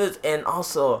this and this, and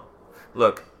also,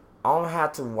 look, I don't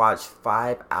have to watch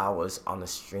 5 hours on the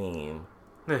stream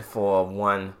for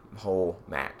one whole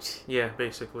match. Yeah,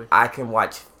 basically. I can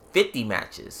watch 50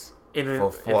 matches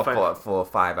for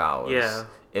 5 hours. Yeah.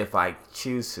 If I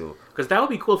choose to. Because that would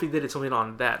be cool if they did something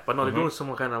on that. But no, they're doing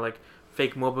some kind of like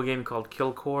fake mobile game called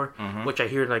Killcore, which I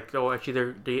hear like,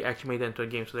 actually they actually made that into a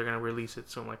game, so they're gonna release it.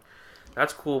 So I'm like,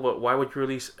 that's cool, but why would you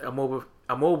release a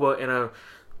MOBA in a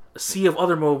sea of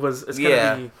other MOBAs? It's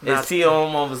gonna be not... sea of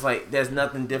MOBAs, like there's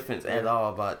nothing different at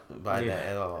all about that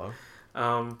at all.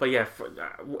 But yeah,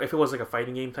 if it was like a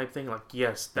fighting game type thing, like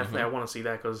yes, definitely I want to see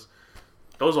that because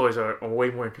those always are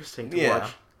way more interesting to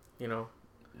watch.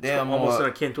 They're almost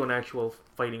akin to an actual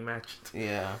fighting match.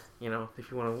 Yeah. If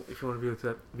you want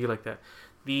to be like that.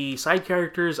 The side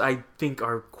characters I think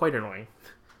are quite annoying.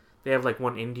 They have like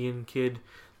one Indian kid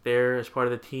there as part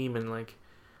of the team and like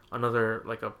another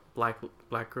like a black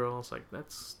girl. It's like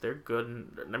they're good.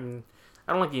 And, I mean,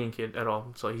 I don't like the Indian kid at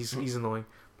all, so he's annoying.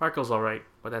 Parko's alright,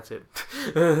 but that's it.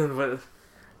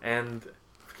 And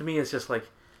to me, it's just like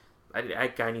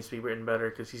that guy needs to be written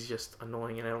better because he's just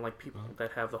annoying, and I don't like people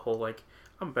that have the whole like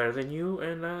I'm better than you,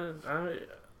 and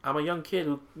I'm a young kid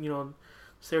who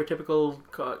stereotypical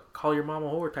call your mom a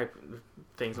whore type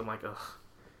things. I'm like, ugh,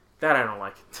 that I don't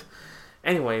like.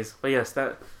 Anyways, but yes,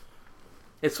 that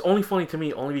it's only funny to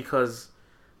me only because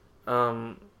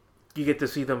you get to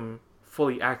see them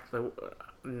fully act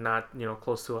not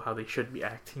close to how they should be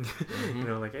acting.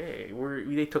 Like, hey,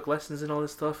 they took lessons and all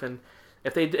this stuff, and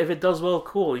if it does well,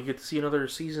 cool, you get to see another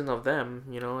season of them,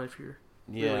 if you're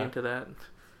really into that.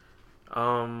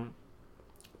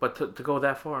 But to go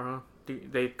that far, huh?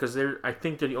 Because I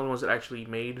think they're the only ones that actually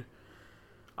made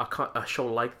a show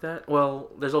like that. Well,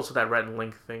 there's also that Rhett and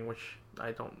Link thing, which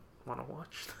I don't want to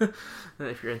watch.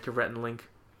 If you're into Rhett and Link.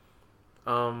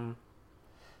 What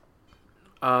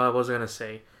was I gonna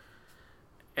say?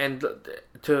 And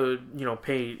to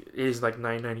pay, it is like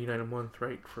 $9.99 a month,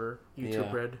 right, for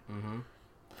YouTube Red. Mm-hmm.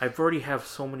 I've already have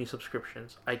so many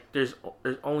subscriptions. There's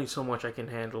only so much I can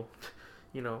handle,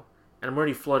 and I'm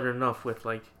already flooded enough with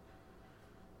like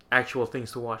actual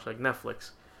things to watch, like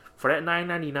Netflix. For that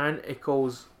 $9.99, it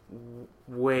goes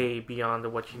way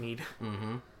beyond what you need.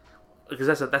 Mm-hmm.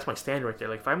 Because that's my standard right there.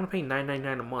 Like if I'm gonna pay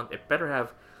 $9.99 a month, it better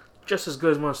have just as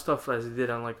good as much stuff as it did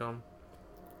on like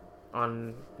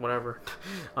on whatever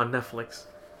on Netflix.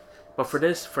 But for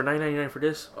this, for $9.99 for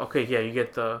this, okay, yeah, you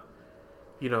get the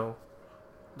the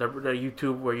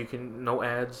YouTube where you can no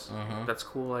ads. Mm-hmm. That's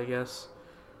cool, I guess.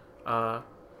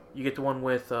 You get the one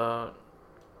with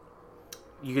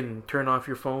you can turn off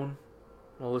your phone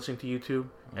while listening to YouTube,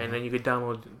 and then you can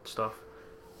download stuff.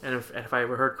 And if I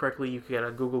ever heard correctly, you can get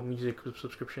a Google Music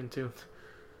subscription too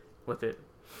with it.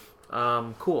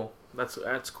 Cool.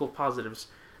 That's cool positives.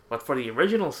 But for the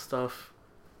original stuff,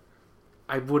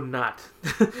 I would not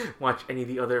watch any of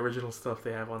the other original stuff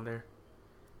they have on there.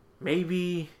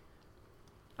 Maybe,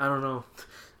 I don't know,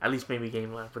 at least maybe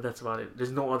Game Lab, but that's about it.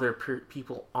 There's no other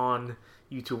people on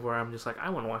YouTube where I'm just like, I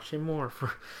want to watch him more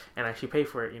and actually pay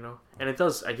for it, And it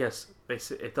does, I guess,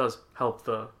 it does help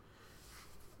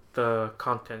the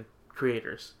content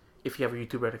creators if you have a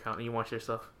YouTube Red account and you watch their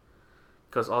stuff,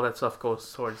 because all that stuff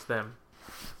goes towards them,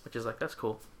 which is like, that's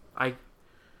cool. I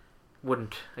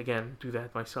wouldn't again do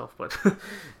that myself, but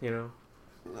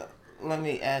Let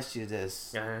me ask you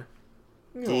this. Yeah.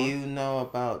 Do you know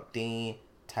about Dean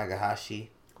Takahashi?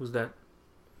 Who's that?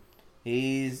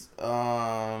 He's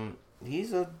pretty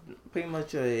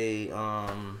much a I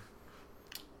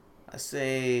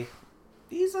say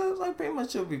he's like pretty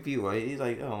much a reviewer. He's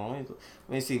like, let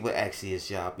me see what actually his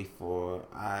job before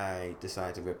I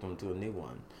decide to rip him to a new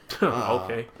one.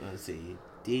 Okay. Let's see.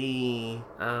 Dean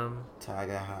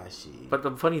Takahashi. But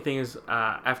the funny thing is,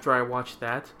 after I watched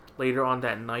that, later on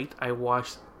that night, I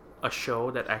watched a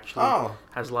show that actually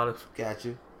has a lot of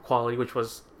quality, which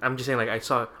was, I'm just saying, like, I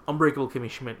saw Unbreakable Kimmy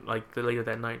Schmidt, like, later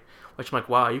that night, which I'm like,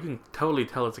 wow, you can totally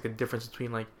tell it's, like, a difference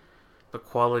between, like, the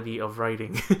quality of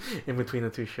writing in between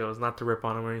the two shows. Not to rip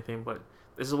on them or anything, but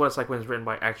this is what it's like when it's written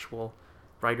by actual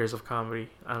writers of comedy.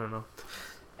 I don't know.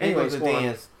 Anyways, the thing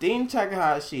is, Dean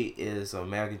Takahashi is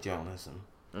American journalism.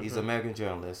 Mm-hmm. He's an American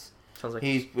journalist. Sounds like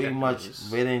he's pretty much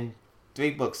written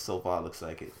 3 books so far, looks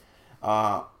like it.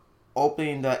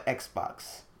 Opening the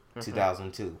Xbox,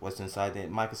 2002. What's inside the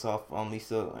Microsoft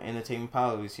Lisa Entertainment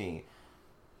Power Machine.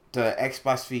 The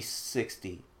Xbox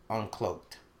 360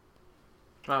 Uncloaked.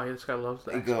 Oh, this guy loves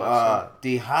the Xbox.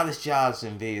 The hottest jobs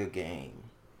in video game.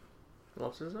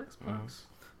 Loves his Xbox.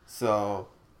 So,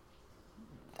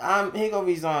 Here go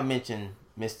reason why I mentioned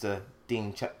Mr.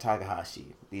 Dean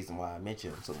Takahashi. Reason why I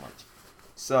mentioned him so much.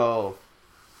 So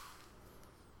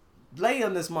later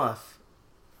this month,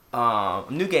 a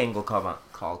new game will come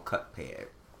out called Cuphead.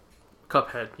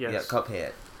 Cuphead, yes. Yeah,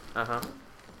 Cuphead. Uh-huh.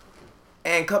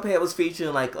 And Cuphead was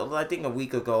featured like I think a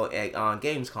week ago at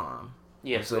Gamescom.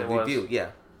 Yes, so it review, was.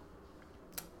 yeah.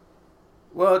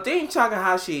 Well, Dean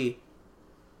Takahashi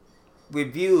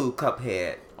reviewed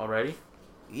Cuphead already.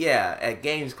 Yeah, at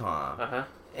Gamescom. Uh-huh.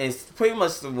 And it's pretty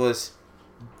much was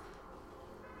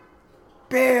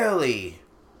barely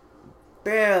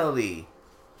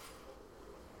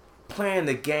playing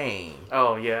the game.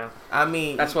 Oh yeah. I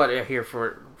mean, that's what I hear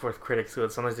for critics too.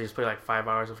 Sometimes they just play like 5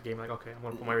 hours of a game. Like, okay, I'm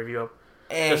gonna put my review up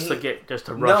just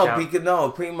to rush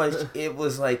out. Pretty much it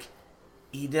was like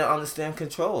he didn't understand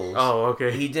controls. Oh,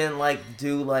 okay. He didn't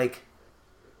do like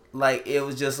it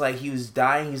was just like he was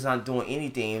dying. He's not doing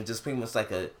anything. It was just pretty much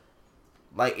like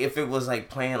if it was like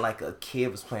playing like a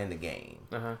kid was playing the game,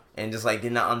 and just like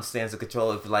did not understand the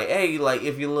control. If like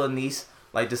if your little niece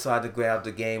decide to grab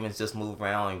the game and just move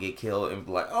around and get killed and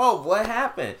be like, oh, what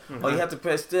happened? Oh, you have to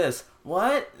press this.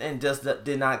 What? And just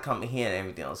did not comprehend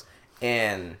everything else.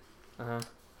 And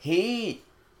he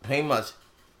pretty much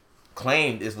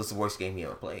claimed this was the worst game he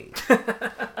ever played.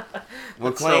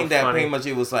 Well, claimed so that pretty much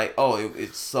it was like, oh,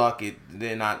 it sucked. It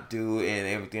did not do, and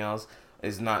everything else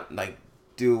is not like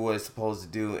do what it's supposed to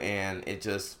do, and it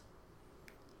just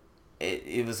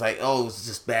it was like, oh, it was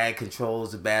just bad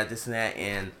controls, bad this and that,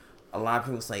 and a lot of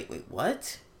people was like, wait,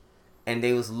 what? And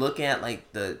they was looking at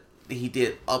he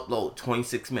did upload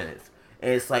 26 minutes,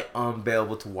 and it's like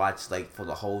unbearable to watch for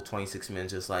the whole 26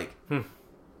 minutes, just like,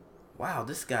 wow,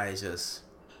 this guy just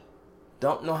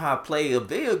don't know how to play a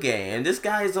video game, and this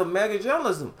guy is a mega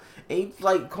journalism, and he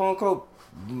quote unquote,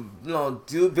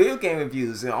 do video game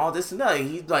reviews and all this and that.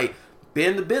 He's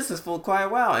been in the business for quite a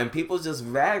while, and people just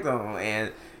ragged on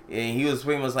him, and he was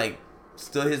pretty much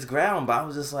stood his ground. But I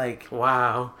was just like,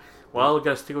 wow. Well, you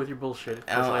gotta stick with your bullshit.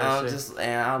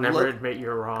 Never admit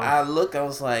you're wrong. I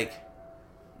was like,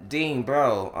 Dean,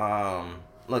 bro,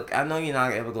 look, I know you're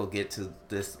not ever gonna get to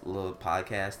this little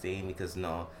podcast thing because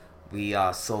we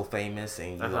are so famous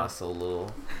and you are so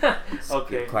little.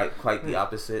 Okay. Quite the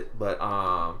opposite. But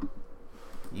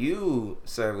you,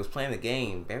 sir, was playing the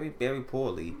game very, very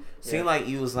poorly. Seemed like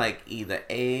you was either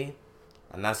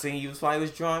I'm not saying you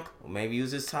was drunk, or maybe you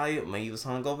was just tired, maybe you was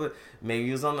hungover, maybe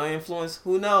you was under influence.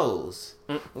 Who knows?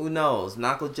 Who knows?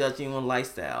 Not gonna judge you on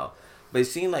lifestyle. But it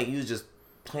seemed like you was just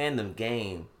playing the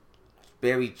game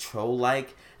very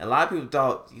troll-like. And a lot of people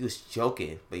thought you was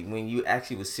joking. But when you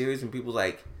actually was serious and people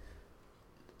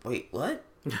wait, what?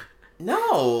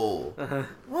 No.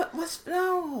 What's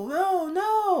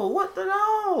no. What the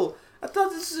no? I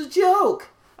thought this was a joke.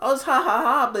 I was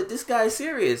ha, but this guy's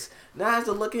serious. Now I have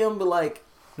to look at him and be like,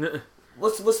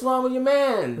 what's wrong with your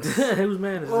man? Whose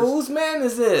man is this? Whose man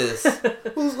is this?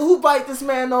 Who bite this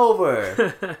man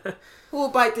over? Who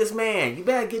bite this man? You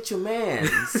better get your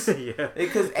mans. Yeah.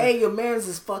 Because your mans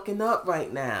is fucking up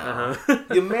right now.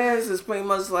 Your mans is pretty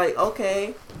much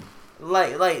okay.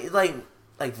 Like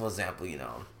for example,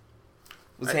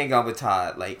 was hanging out with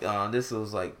Todd. This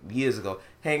was years ago.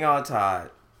 Hang out with Todd.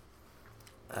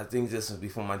 I think this was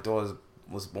before my daughter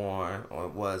was born, or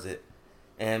was it?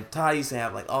 And Todd used to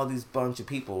have all these bunch of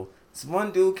people. This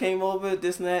one dude came over,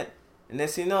 this and that, and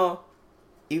next thing you know,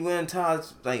 he went in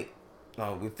Todd's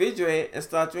refrigerator and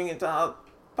started drinking Todd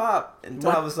pop. And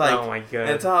Todd was like, oh my God.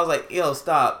 And Todd was like, yo,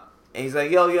 stop. And he's like,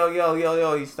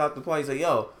 yo. He stopped the party. He's like,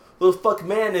 yo, who the fuck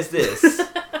man is this?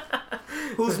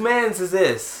 Whose mans is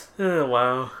this?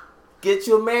 Wow. Get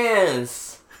your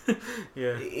mans.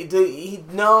 Yeah.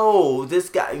 This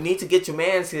guy, you need to get your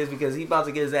mans here because he about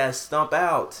to get his ass stumped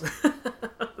out.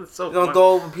 So don't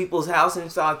go over people's house and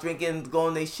start drinking,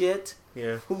 going they shit.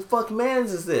 Yeah. Who fuck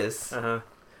mans is this? And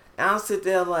I'll sit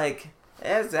there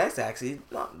that's actually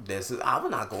not this. I'm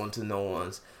not going to no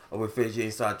one's refrigerator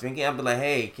and start drinking. I'll be like,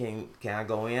 hey, can I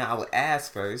go in? I would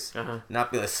ask first, not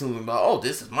be assuming about, oh,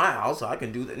 this is my house, so I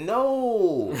can do that.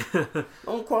 No,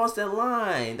 don't cross that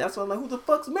line. That's why I'm like, who the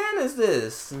fuck's man is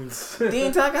this?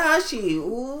 Dean Takahashi,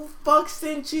 who fuck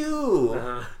sent you?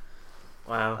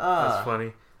 Wow, that's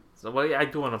funny. So, I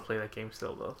do want to play that game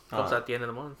still though. Comes at the end of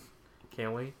the month.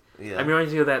 Can't wait. Yeah. I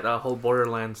reminds you of that whole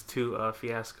Borderlands 2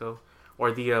 fiasco,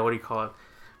 or the what do you call it?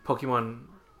 Pokemon.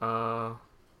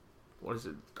 What is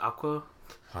it? Aqua?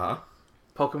 Huh?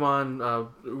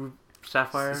 Pokemon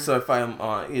Sapphire.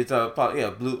 Sapphire. It's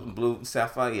blue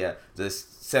sapphire. Yeah, the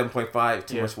 7.5.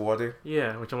 Too much water.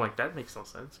 Yeah, which I'm like, that makes no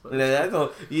sense. But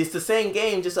it's the same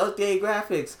game, just updated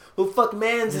graphics. Who fuck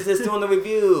mans is this doing the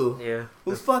review? Yeah.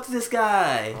 Who fucks this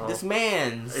guy? This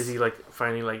mans. Is he like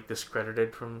finally like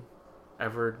discredited from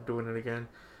ever doing it again?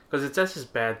 Because that's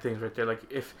just bad things right there. Like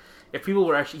if people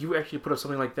were you actually put up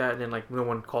something like that and then like no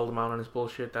one called him out on his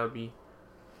bullshit, that would be.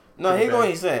 No, here go.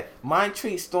 He said, "My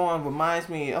treat storm reminds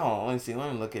me." Oh, let me see.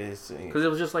 Let me look at this. Because it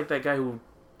was just like that guy who,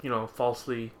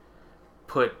 falsely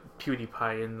put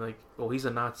PewDiePie in like, oh, he's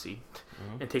a Nazi,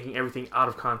 and taking everything out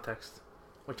of context,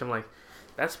 which I'm like,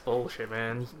 that's bullshit,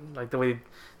 man. Like the way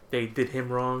they did him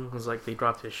wrong was like they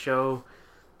dropped his show.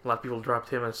 A lot of people dropped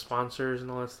him as sponsors and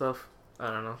all that stuff.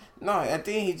 I don't know. No, I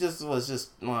think he just was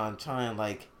trying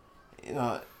like,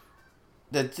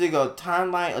 the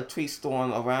timeline of Tweet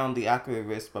Storm around the accurate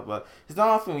risk, but it's not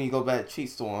often when you go back to Tweet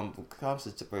Storm comes to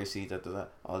controversy that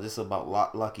this is about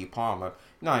Lucky Palmer.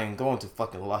 You're not even going to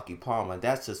fucking Lucky Palmer.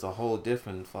 That's just a whole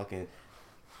different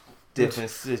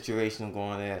situation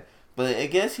going there. But I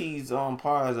guess he's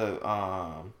part of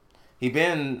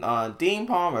the Dean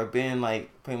Palmer been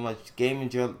like pretty much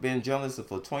been journalist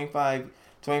for 25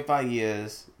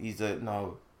 years. He's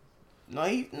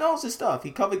he knows his stuff.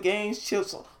 He covered games,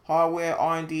 chips, hardware,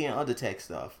 R&D, and other tech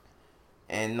stuff.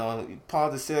 And part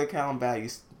of the Silicon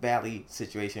Valley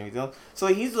situation. So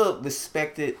he's a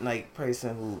respected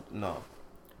person who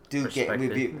do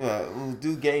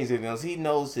games reviews. He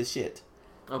knows his shit.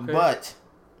 Okay. But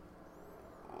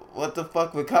what the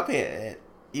fuck with Cuphead?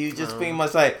 You just pretty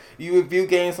much you review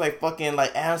games like fucking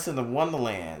Alice in the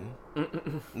Wonderland.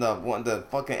 The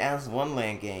fucking Alice in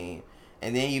Wonderland game.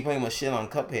 And then you pretty much shit on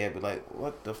Cuphead, but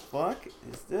what the fuck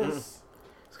is this?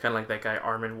 It's kind of like that guy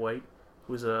Armin White,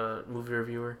 who's a movie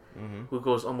reviewer, who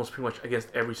goes almost pretty much against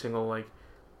every single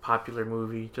popular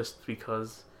movie just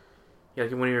because. Yeah,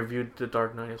 when he reviewed The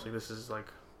Dark Knight, it's like this is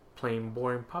plain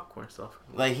boring popcorn stuff.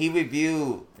 He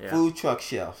reviewed Food Truck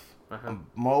Chef,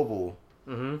 Mobile,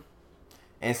 and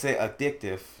said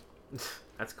addictive.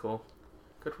 That's cool.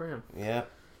 Good for him. Yeah,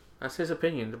 that's his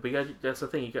opinion. But that's the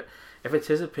thing. If it's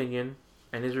his opinion.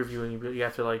 And his reviewing, you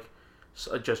have to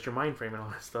adjust your mind frame and all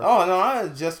that stuff. Oh no, I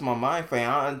adjust my mind frame.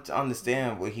 I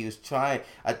understand what he was trying.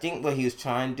 I think what he was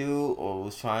trying to do, or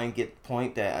was trying to get the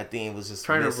point that I think it was just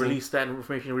trying to release that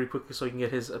information really quickly so he can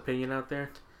get his opinion out there.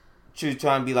 To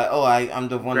try and be like, oh, I'm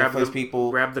the one of the first people.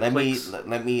 Grab the clicks.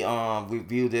 Let me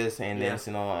review this and then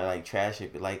trash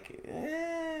it. But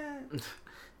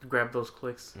grab those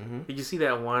clicks. Mm-hmm. Did you see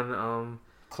that one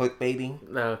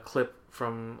clickbaiting? The clip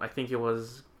from I think it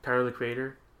was Tyler the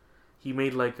Creator. He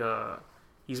made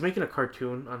he's making a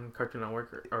cartoon on Cartoon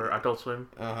Network or Adult Swim.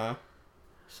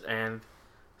 And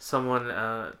someone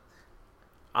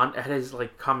at his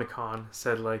Comic-Con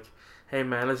said hey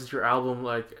man, this is your album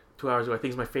 2 hours ago. I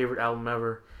think it's my favorite album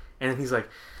ever. And then he's like,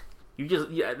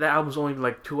 that album's only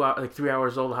 3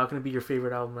 hours old. How can it be your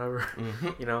favorite album ever?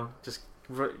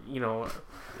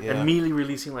 Immediately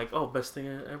releasing best thing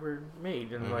I ever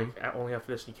made, and only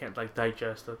after this you can't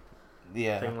digest a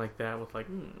thing like that with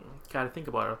gotta think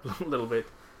about it a little bit.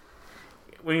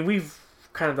 I mean, we've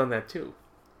kind of done that too,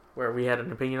 where we had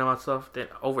an opinion about stuff that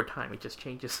over time it just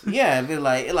changes. Yeah, but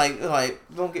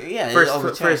don't get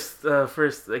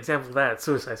first example of that,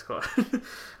 Suicide Squad.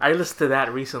 I listened to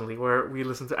that recently, where I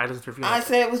listened to review. I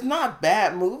said it was not a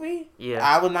bad movie. Yeah,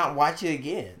 I would not watch it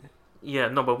again. Yeah,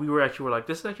 no, but we were like,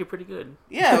 this is actually pretty good.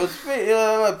 Yeah, it was pretty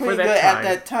good at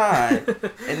that time.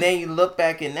 And then you look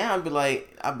back and now I'd be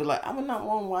like, I would not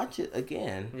want to watch it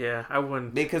again. Yeah, I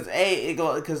wouldn't. Because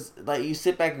you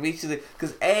sit back and reach it.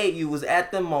 Because you was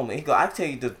at the moment. I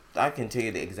can tell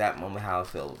you the exact moment how I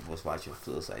felt was watching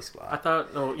Suicide Squad. I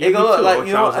thought look.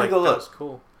 That was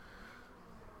cool.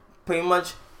 Pretty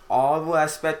much all what I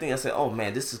was expecting. I said, oh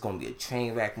man, this is gonna be a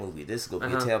train wreck movie. This is gonna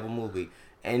be a terrible movie.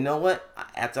 And you know what?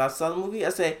 After I saw the movie, I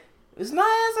said, it's not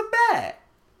as bad.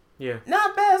 Yeah.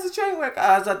 Not bad as a train wreck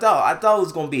as I thought. I thought it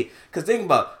was going to be. Because think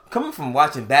about, coming from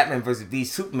watching Batman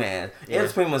vs. Superman, it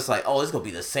was pretty much it's going to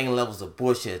be the same levels of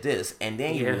bullshit as this. And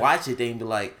then you watch it, then you be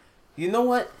like, you know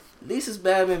what? At least it's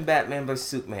better than Batman vs.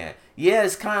 Superman. Yeah,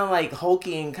 it's kind of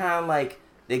hokey and kind of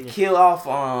they kill off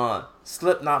on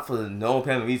Slipknot for no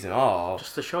apparent reason at all.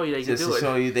 Just to show you they can do it. Just to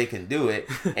show you they can do it.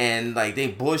 And they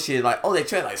bullshit they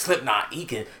try Slipknot,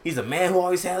 he's a man who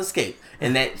always has escape.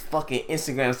 And that fucking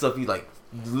Instagram stuff, you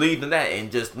leaving that and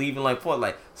just leaving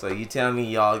so you tell me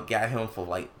y'all got him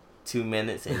for 2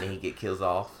 minutes and then he get kills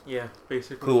off. Yeah,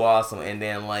 basically. Cool, awesome. And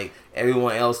then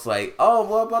everyone else oh,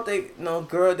 what about the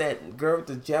girl with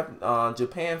the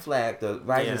Japan flag, the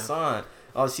rising sun?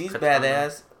 Oh, she's katana.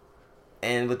 Badass.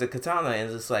 And with the katana,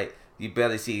 and it's you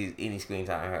barely see any screen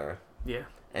time of her. Yeah.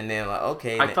 And then like,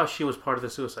 okay. I thought she was part of the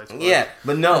Suicide Squad. Yeah,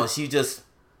 but no, she just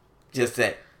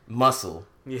that muscle.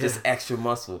 Yeah. Just extra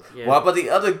muscle. Yeah. What about the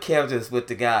other characters with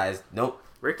the guys? Nope.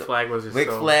 Rick Flag was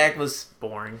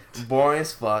boring. Boring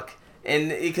as fuck. And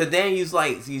because then you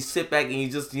sit back and you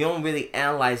don't really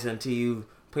analyze it until you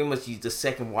pretty much you just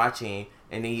second watching,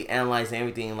 and then you analyze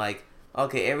everything like,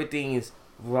 okay, everything is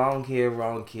wrong here,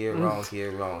 wrong here, wrong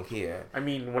here, wrong here. I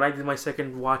mean, when I did my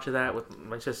second watch of that with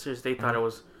my sisters, they thought it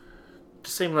was the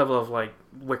same level of like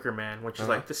Wicker Man, which is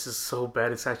like, this is so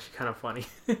bad, it's actually kind of funny.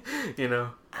 You know?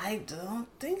 I don't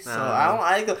think so.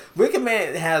 I don't. Wicker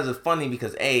Man has a funny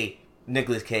because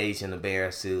Nicolas Cage in the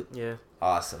bear suit. Yeah.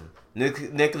 Awesome.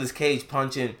 Nicolas Cage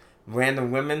punching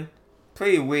random women.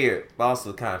 Pretty weird, but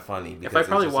also kind of funny. If I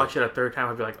probably watch it a third time,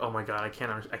 I'd be like, "Oh my god, I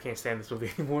can't stand this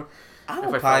movie anymore." I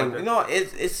would probably,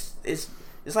 it's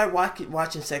like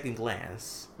watching Second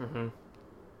Glance. Mm-hmm.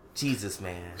 Jesus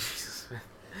man.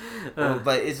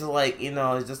 But it's like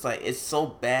it's just like it's so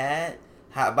bad.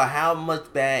 How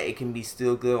much bad it can be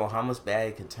still good, or how much bad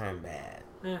it can turn bad.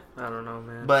 Yeah, I don't know,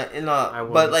 man. But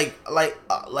but like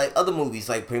other movies,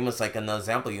 like pretty much like another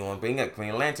example you want to bring up,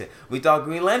 Green Lantern. We thought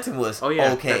Green Lantern was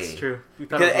okay. That's true.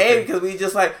 Because we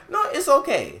just like, no, it's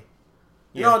okay.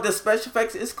 Yeah. The special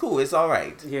effects is cool. It's all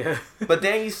right. Yeah. But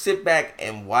then you sit back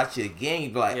and watch it again. You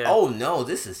be like, oh no,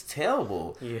 this is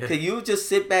terrible. Yeah. Because you just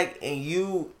sit back and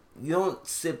you don't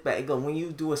sit back. When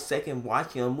you do a second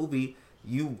watching a movie,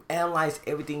 you analyze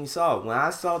everything you saw. When I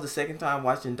saw the second time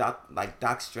watching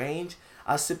Doc Strange,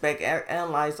 I sit back and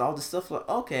analyze all the stuff like,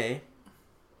 okay,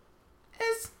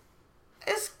 it's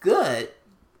good.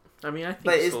 I mean, I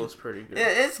think it's pretty good.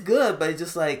 It's good, but it's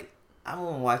just like, I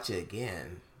want to watch it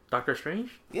again. Doctor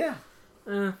Strange? Yeah.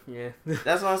 Yeah.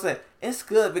 That's what I said. It's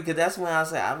good because that's when I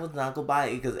said I would not go buy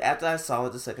it, because after I saw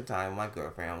it the second time, my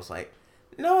girlfriend was like,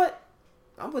 you know what?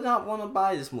 I would not want to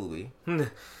buy this movie.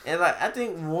 And like, I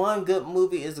think one good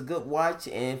movie is a good watch,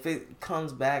 and if it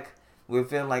comes back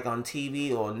within like on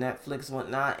TV or Netflix and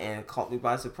whatnot and caught me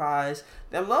by surprise,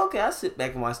 then I'm like, okay, I'll sit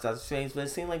back and watch Doctor Strange. But it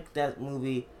seemed like that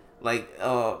movie, like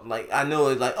I know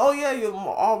it's like, oh yeah, your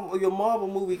Marvel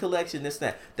movie collection,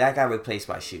 that got replaced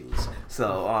by shoes.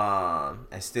 So I'm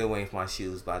still waiting for my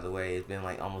shoes, by the way. It's been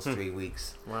like almost 3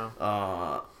 weeks. Wow.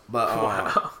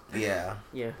 Wow. Yeah.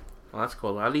 Well, that's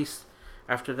cool. At least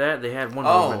after that they had one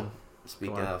woman.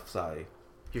 Speaking of, sorry.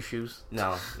 Your shoes?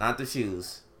 No, not the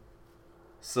shoes.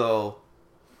 So,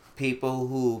 people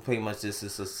who pretty much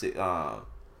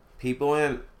people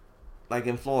in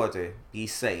Florida, be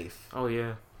safe. Oh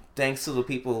yeah. Thanks to the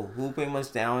people who pretty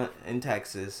much down in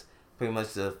Texas, pretty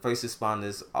much the first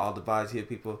responders, all the volunteer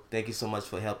people. Thank you so much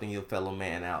for helping your fellow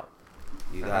man out.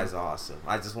 You guys are awesome.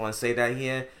 I just want to say that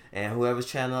here, and whoever's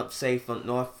trying to up safe from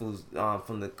north, who's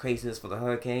from the craziness for the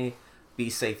hurricane,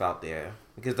 be safe out there,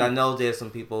 because I know there's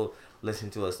some people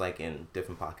listening to us like in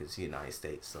different pockets of the United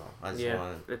States. So I just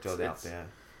want to throw that out there.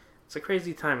 It's a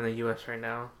crazy time in the U.S. right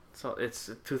now. So it's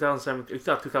 2017. We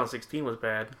thought 2016 was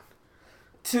bad.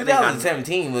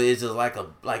 2017 was just like a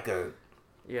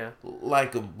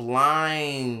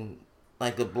blind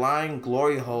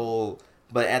glory hole,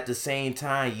 but at the same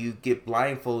time you get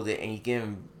blindfolded and you get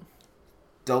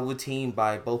double teamed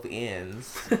by both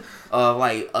ends of oh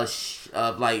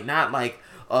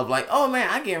man,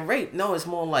 I getting raped. No, it's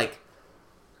more like,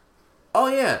 oh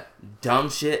yeah,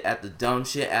 dumb shit after dumb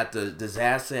shit after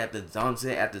disaster after dumb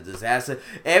shit after disaster.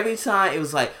 Every time it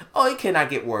was like, oh, it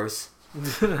cannot get worse.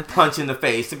 Punch in the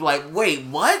face. To be like, wait,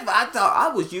 what? I thought I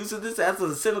was using this as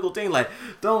a cynical thing. Like,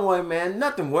 don't worry, man,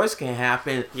 nothing worse can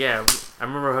happen. Yeah, I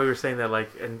remember how you were saying that,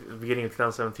 like, in the beginning of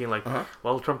 2017, like,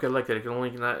 well, Trump got elected. It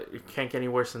can't get any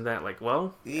worse than that. Like,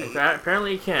 well,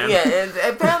 apparently it can. Yeah, and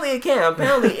apparently it can.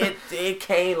 Apparently it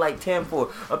came like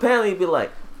 10-4. Apparently it'd be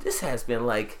like, this has been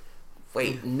like,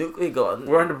 wait, nuclear.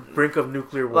 We're on the brink of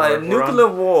nuclear war. Like nuclear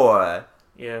war.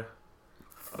 Yeah.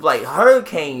 Like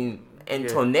hurricane and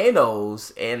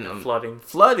tornadoes and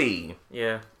flooding.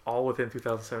 Yeah, all within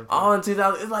 2017. All in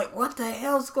 2000. It's like, what the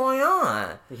hell's going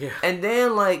on? Yeah. And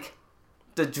then like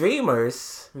the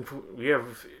Dreamers. We are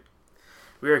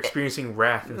experiencing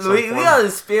wrath. In some we are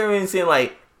experiencing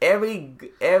like every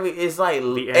it's like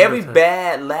every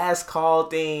bad last call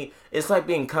thing. It's like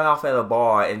being cut off at a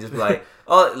bar and just be like,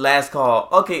 oh, last call.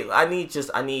 Okay, I need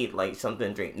like something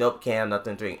to drink. Nope, can't have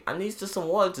nothing to drink. I need just some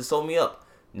water to soak me up.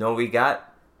 No, we got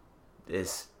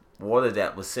this water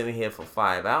that was sitting here for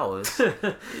 5 hours.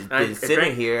 It's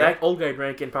sitting here. That old guy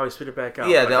drank it and probably spit it back out.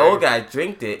 Yeah, the old guy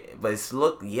drank it, but it's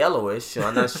looked yellowish. So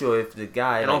I'm not sure if the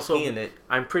guy and also, peeing it.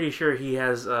 I'm pretty sure he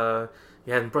has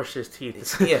He hadn't brushed his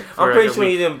teeth. Yeah, I'm pretty sure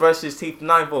he didn't brush his teeth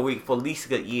not for a week, for at least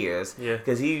good years. Yeah.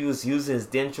 Because he was using his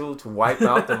dental to wipe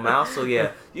out the mouth. So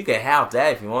yeah, you can have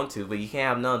that if you want to, but you can't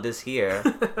have none of this here.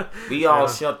 We all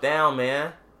shut down,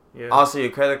 man. Yeah. Also, your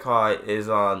credit card is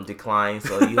on decline,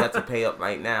 so you have to pay up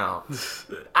right now.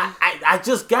 I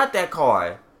just got that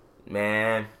card,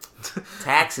 man.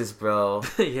 Taxes, bro.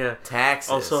 Yeah.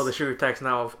 Taxes. Also, the sugar tax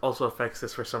now also affects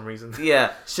this for some reason.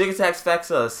 Yeah, sugar tax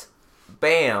affects us.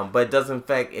 Bam, but it doesn't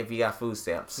affect if you got food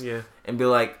stamps. Yeah. And be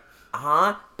like,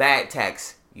 bad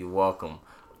tax. You're welcome.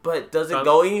 But does it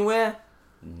go anywhere?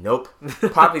 Nope.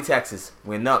 Property taxes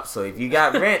went up. So if you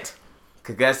got rent,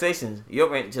 congratulations, your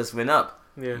rent just went up.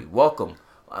 Yeah. You're welcome.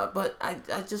 But I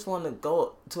just want to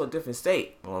go to a different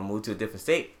state. I want to move to a different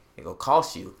state. It gonna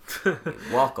cost you. You're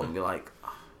welcome. You're like,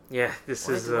 yeah, this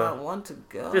is. I want to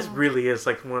go. This really is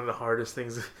like one of the hardest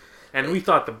things. And we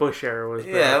thought the Bush era was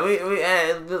bad. Yeah, we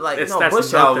like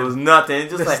Bush era was nothing.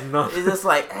 It's just like nothing. It's just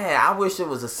like, hey, I wish it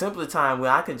was a simpler time where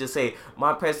I could just say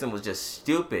my president was just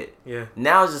stupid. Yeah.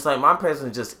 Now it's just like my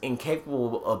president is just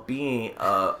incapable of being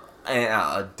an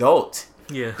adult.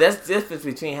 Yeah. That's the difference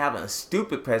between having a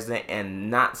stupid president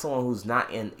and not someone who's not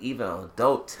even an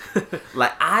adult.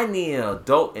 Like, I need an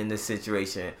adult in this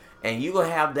situation. And you gonna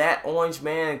have that orange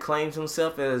man claims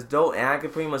himself as adult, and I can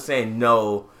pretty much say,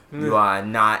 no, you are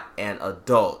not an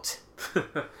adult.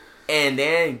 And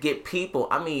then get people,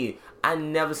 I mean, I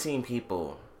never seen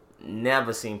people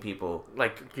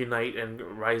like unite and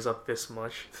rise up this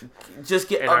much. Just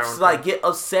get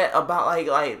upset about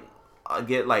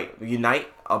unite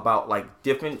about like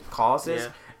different causes,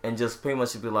 and just pretty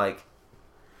much be like,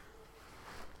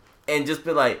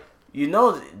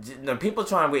 people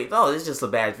try and wait. Oh, it's just a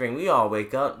bad dream. We all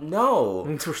wake up. No,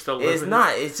 we're still it's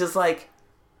not. It's just like,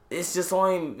 it's just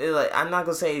only like, I'm not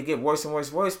gonna say it get worse and worse,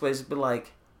 but it's be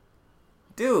like,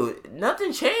 dude,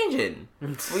 nothing changing.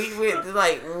 we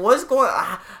like, what's going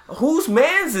on? Whose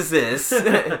man's is this?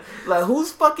 Like,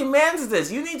 whose fucking man's is this?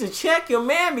 You need to check your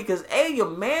man, because your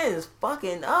man is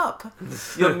fucking up.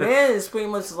 Your man is pretty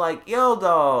much like, yo,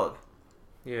 dog.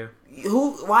 Yeah.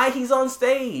 Why he's on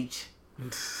stage?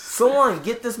 Someone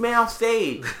get this man off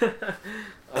stage.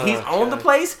 He's on the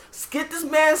place. Get this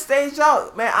man stage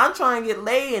out, man. I'm trying to get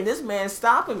laid, and this man's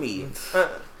stopping me.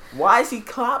 Why is he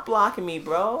clock blocking me,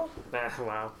 bro?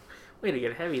 Wow. Way to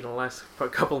get heavy in the last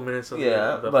couple of minutes of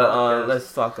the but podcast.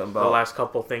 Let's talk about the last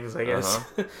couple things, I guess.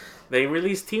 They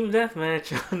released Team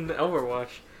Deathmatch on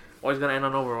Overwatch. Always gonna end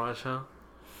on Overwatch, huh?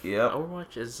 Yeah.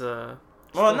 Overwatch is Well,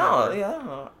 no,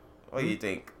 yeah. What do you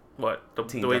think? What the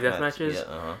way Deathmatch is?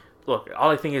 Yeah. Look, all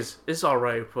I think is it's all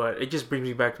right, but it just brings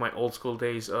me back to my old school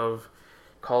days of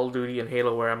Call of Duty and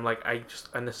Halo, where I'm like, I just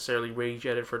unnecessarily rage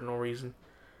at it for no reason.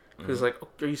 Because like, oh,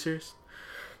 are you serious?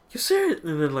 You serious?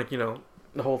 And then like, the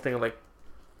whole thing of like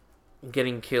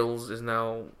getting kills is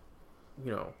now,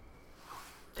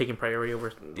 taking priority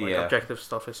over like objective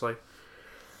stuff. It's like,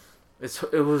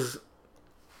 it was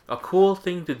a cool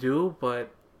thing to do,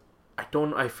 but I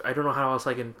don't know how else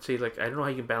I can say, like, I don't know how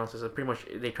you can balance this. Pretty much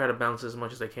they try to balance as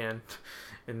much as they can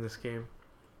in this game.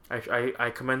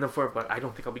 I commend them for it, but I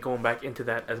don't think I'll be going back into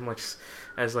that as much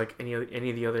as like any of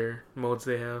the other modes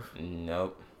they have.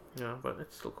 Nope. Yeah, but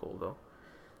it's still cool though.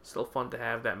 Still fun to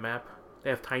have that map. They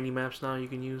have tiny maps now you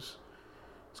can use.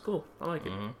 It's cool. I like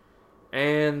it.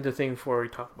 And the thing before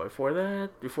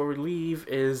we leave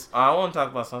is I want to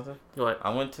talk about something. What?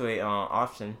 I went to a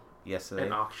auction yesterday.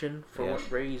 An auction for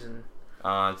what reason?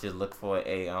 Just look for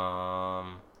a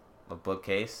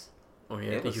bookcase. Oh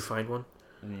yeah, did you find one?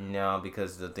 No,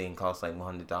 because the thing costs like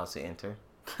 $100 to enter.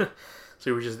 So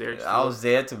you were just there? I was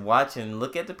there to watch and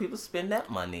look at the people spend that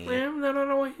money. Yeah,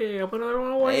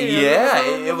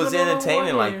 it was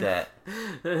entertaining like that.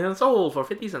 And sold for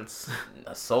 50 cents.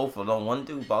 Sold for one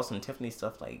dude bought some Tiffany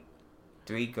stuff like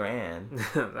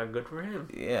 $3,000. Not good for him.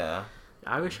 Yeah.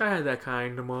 I wish I had that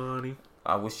kind of money.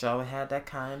 I wish I had that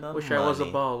kind of money. Wish I was a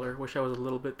baller. Wish I was a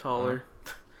little bit taller.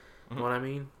 You know what I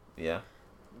mean? Yeah.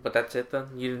 But that's it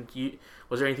then.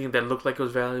 Was there anything that looked like it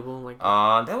was valuable? Like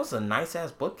that was a nice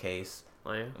ass bookcase.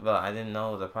 Oh yeah. But I didn't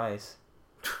know the price.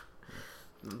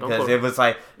 Because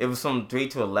it was from 3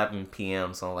 to 11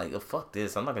 p.m. So I'm like, oh, fuck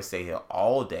this. I'm not gonna stay here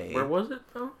all day. Where was it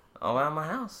though? Around my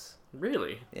house.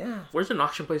 Really? Yeah. Where's an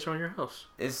auction place around your house?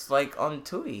 It's like on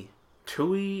Tui.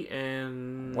 Tui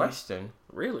and Western.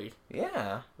 Really?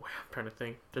 Yeah. Wow, I'm trying to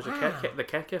think. There's a the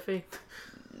cat cafe.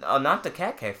 No, not the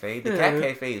cat cafe. The cat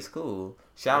cafe is cool.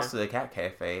 Shouts to the cat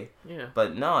cafe. Yeah.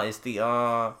 But no, it's the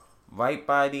right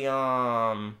by the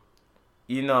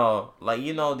the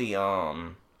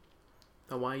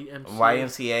YMCA.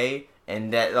 YMCA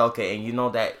and that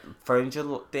and that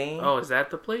furniture thing. Oh, is that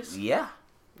the place? Yeah.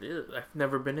 I've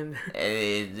never been in there.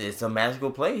 It's a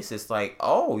magical place. It's like,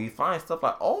 you find stuff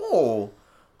like,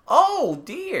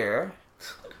 dear.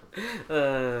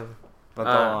 But go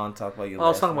on, talk about your. I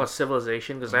was talking about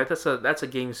Civilization because that's a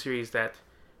game series that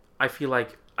I feel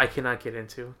like I cannot get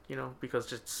into,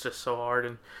 because it's just so hard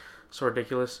and so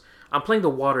ridiculous. I'm playing the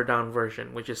watered down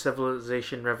version, which is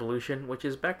Civilization Revolution, which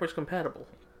is backwards compatible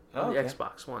on the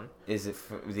Xbox One. Is it?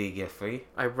 Did you get free?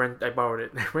 I borrowed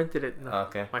it. I rented it.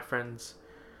 My friends,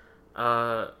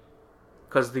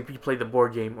 because we played the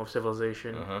board game of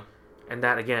Civilization, and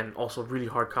that again also really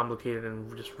hard, complicated,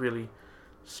 and just really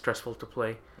stressful to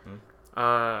play.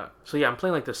 So yeah, I'm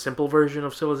playing like the simple version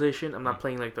of Civilization. I'm not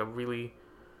playing like the really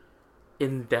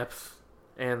in-depth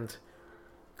and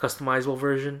customizable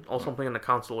version. Also, I'm playing on the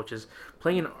console, which is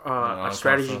playing a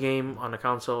strategy game on the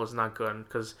console is not good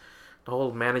because the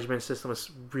whole management system is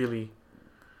really,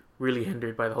 really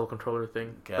hindered by the whole controller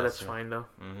thing. Gotcha. But that's fine though.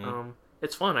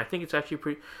 It's fun. I think it's actually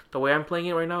pretty. The way I'm playing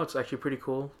it right now, it's actually pretty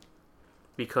cool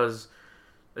because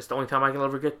it's the only time I can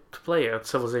ever get to play a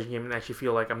Civilization game and actually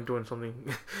feel like I'm doing something,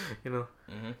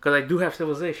 Because I do have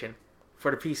Civilization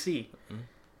for the PC,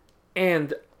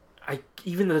 and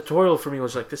even the tutorial for me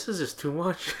was like, this is just too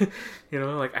much,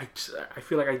 Like I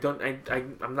feel like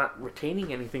I'm not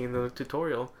retaining anything in the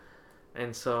tutorial,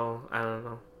 and so I don't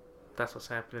know. That's what's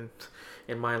happening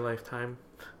in my lifetime.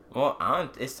 Well,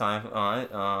 it's time.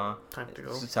 Time to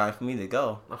go. It's time for me to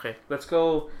go. Okay, let's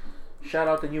go. Shout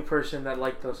out the new person that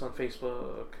liked us on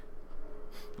Facebook.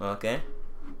 Okay.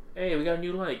 Hey, we got a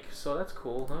new like, so that's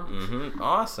cool, huh?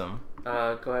 Awesome.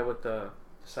 Go ahead with the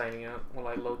signing out while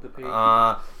I load the page.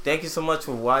 Thank you so much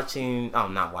for watching.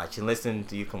 Not watching. Listen.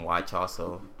 You can watch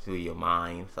also through your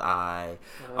mind's eye.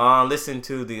 Listen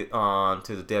to the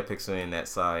Dead Pixel Internet.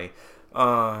 Sorry.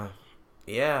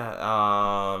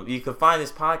 You can find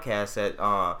this podcast at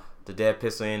the Dead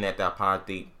Pixel Internet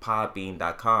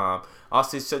podbean.com.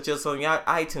 Also, search us on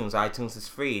iTunes. iTunes is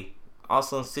free.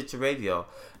 Also on Stitcher Radio.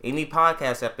 Any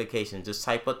podcast application, just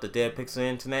type up the Dead Pixel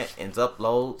Internet and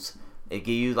uploads. It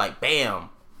give you like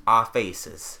bam, our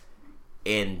faces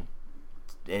in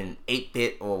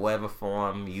 8-bit or whatever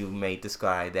form you may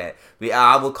describe that.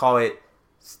 I would call it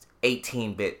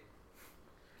 18-bit.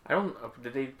 I don't.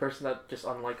 Did the person that just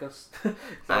unlike us?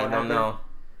 I don't know.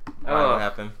 What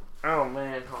happened? Oh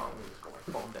man, hold on, let me just go my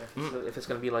phone there. If it's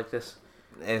gonna be like this.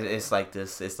 It's like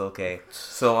this. It's okay.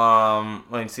 So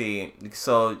let me see.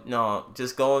 So no,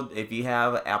 just go if you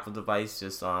have an Apple device.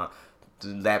 Just that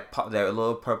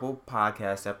little purple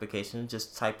podcast application.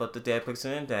 Just type up the Dead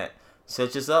Pixel Internet.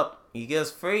 Search us up. You get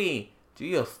us free through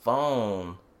your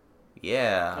phone.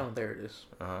 Yeah. Oh, there it is.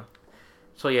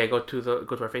 So yeah, go to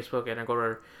our Facebook and then go to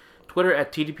our Twitter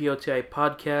at TDPOTI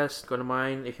Podcast. Go to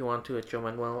mine if you want to at Joe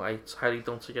Manuel. I highly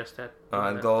don't suggest that.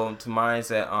 Go to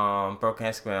mine's at Broken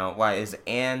Instagram. Why is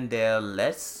and the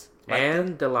Let's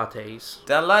and the Lattes.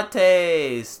 The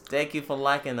Lattes. Thank you for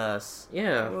liking us.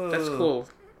 Yeah, that's cool.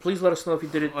 Please let us know if you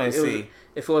did it.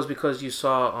 If it was because you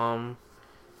saw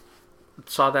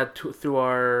that through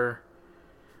our.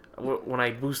 When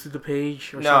I boosted the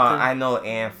page or something? No, I know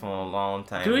Ann from a long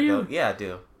time ago. Do you? Yeah, I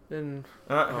do. Then,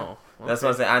 okay. That's what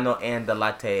I'm saying. I know Ann the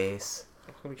Lattes.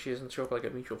 I mean, she doesn't show up like a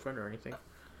mutual friend or anything.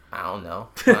 I don't know.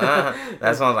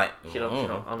 That's what I'm like. She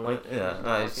don't unlike.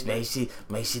 Yeah.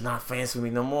 Maybe she not friends with me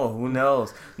no more. Who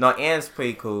knows? No, Ann's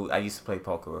pretty cool. I used to play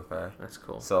poker with her. That's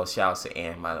cool. So shout out to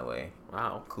Ann, by the way.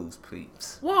 Wow. Cool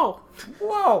peeps. Whoa.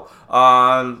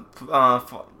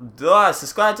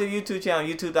 Subscribe to the YouTube channel,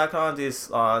 youtube.com. This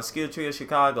Skill Tree of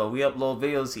Chicago. We upload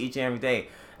videos each and every day.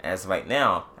 As right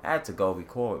now, I had to go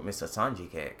record with Mr.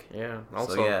 Sanji Cake. Yeah.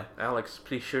 Also, Alex,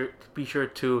 be sure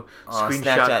to screenshot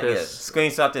Snapchat, this. Yeah.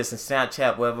 Screenshot this and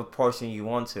Snapchat whatever portion you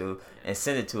want to and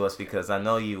send it to us because I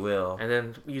know you will. And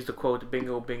then use the quote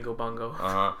bingo, bingo, bongo.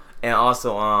 And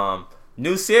also,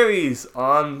 new series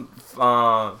on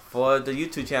for the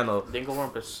YouTube channel.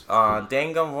 Danganronpas.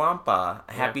 Danganronpa.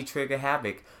 Happy Trigger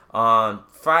Havoc. On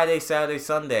Friday, Saturday,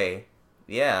 Sunday.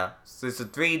 Yeah, so it's a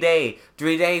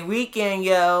 3-day weekend,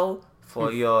 yo,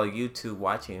 for your YouTube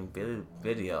watching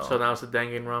video. So now it's the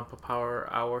Danganronpa Power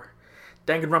Hour.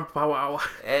 Danganronpa Power Hour.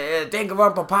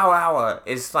 Danganronpa Power Hour.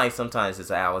 It's like sometimes it's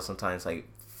an hour, sometimes like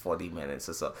 40 minutes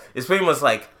or so. It's pretty much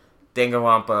like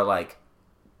Danganronpa, like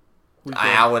weekend.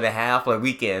 An hour and a half, like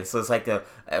weekend. So it's like a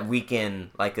weekend,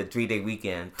 like a 3-day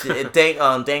weekend.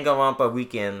 Danganronpa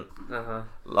weekend.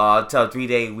 Till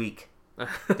 3-day week.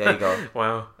 There you go.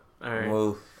 Wow. All right.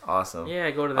 Woo, awesome.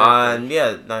 Yeah, go to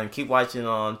that. Keep watching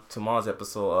on tomorrow's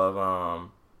episode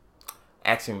of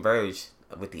Action Verge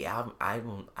with the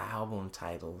album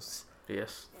titles.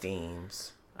 Yes.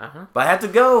 Themes. But I have to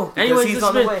go because he's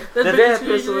on the way. The dead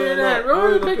pistol in that.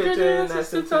 Roll the picture in that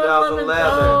since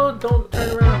 2011. Oh, don't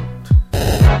turn around.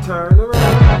 Turn around.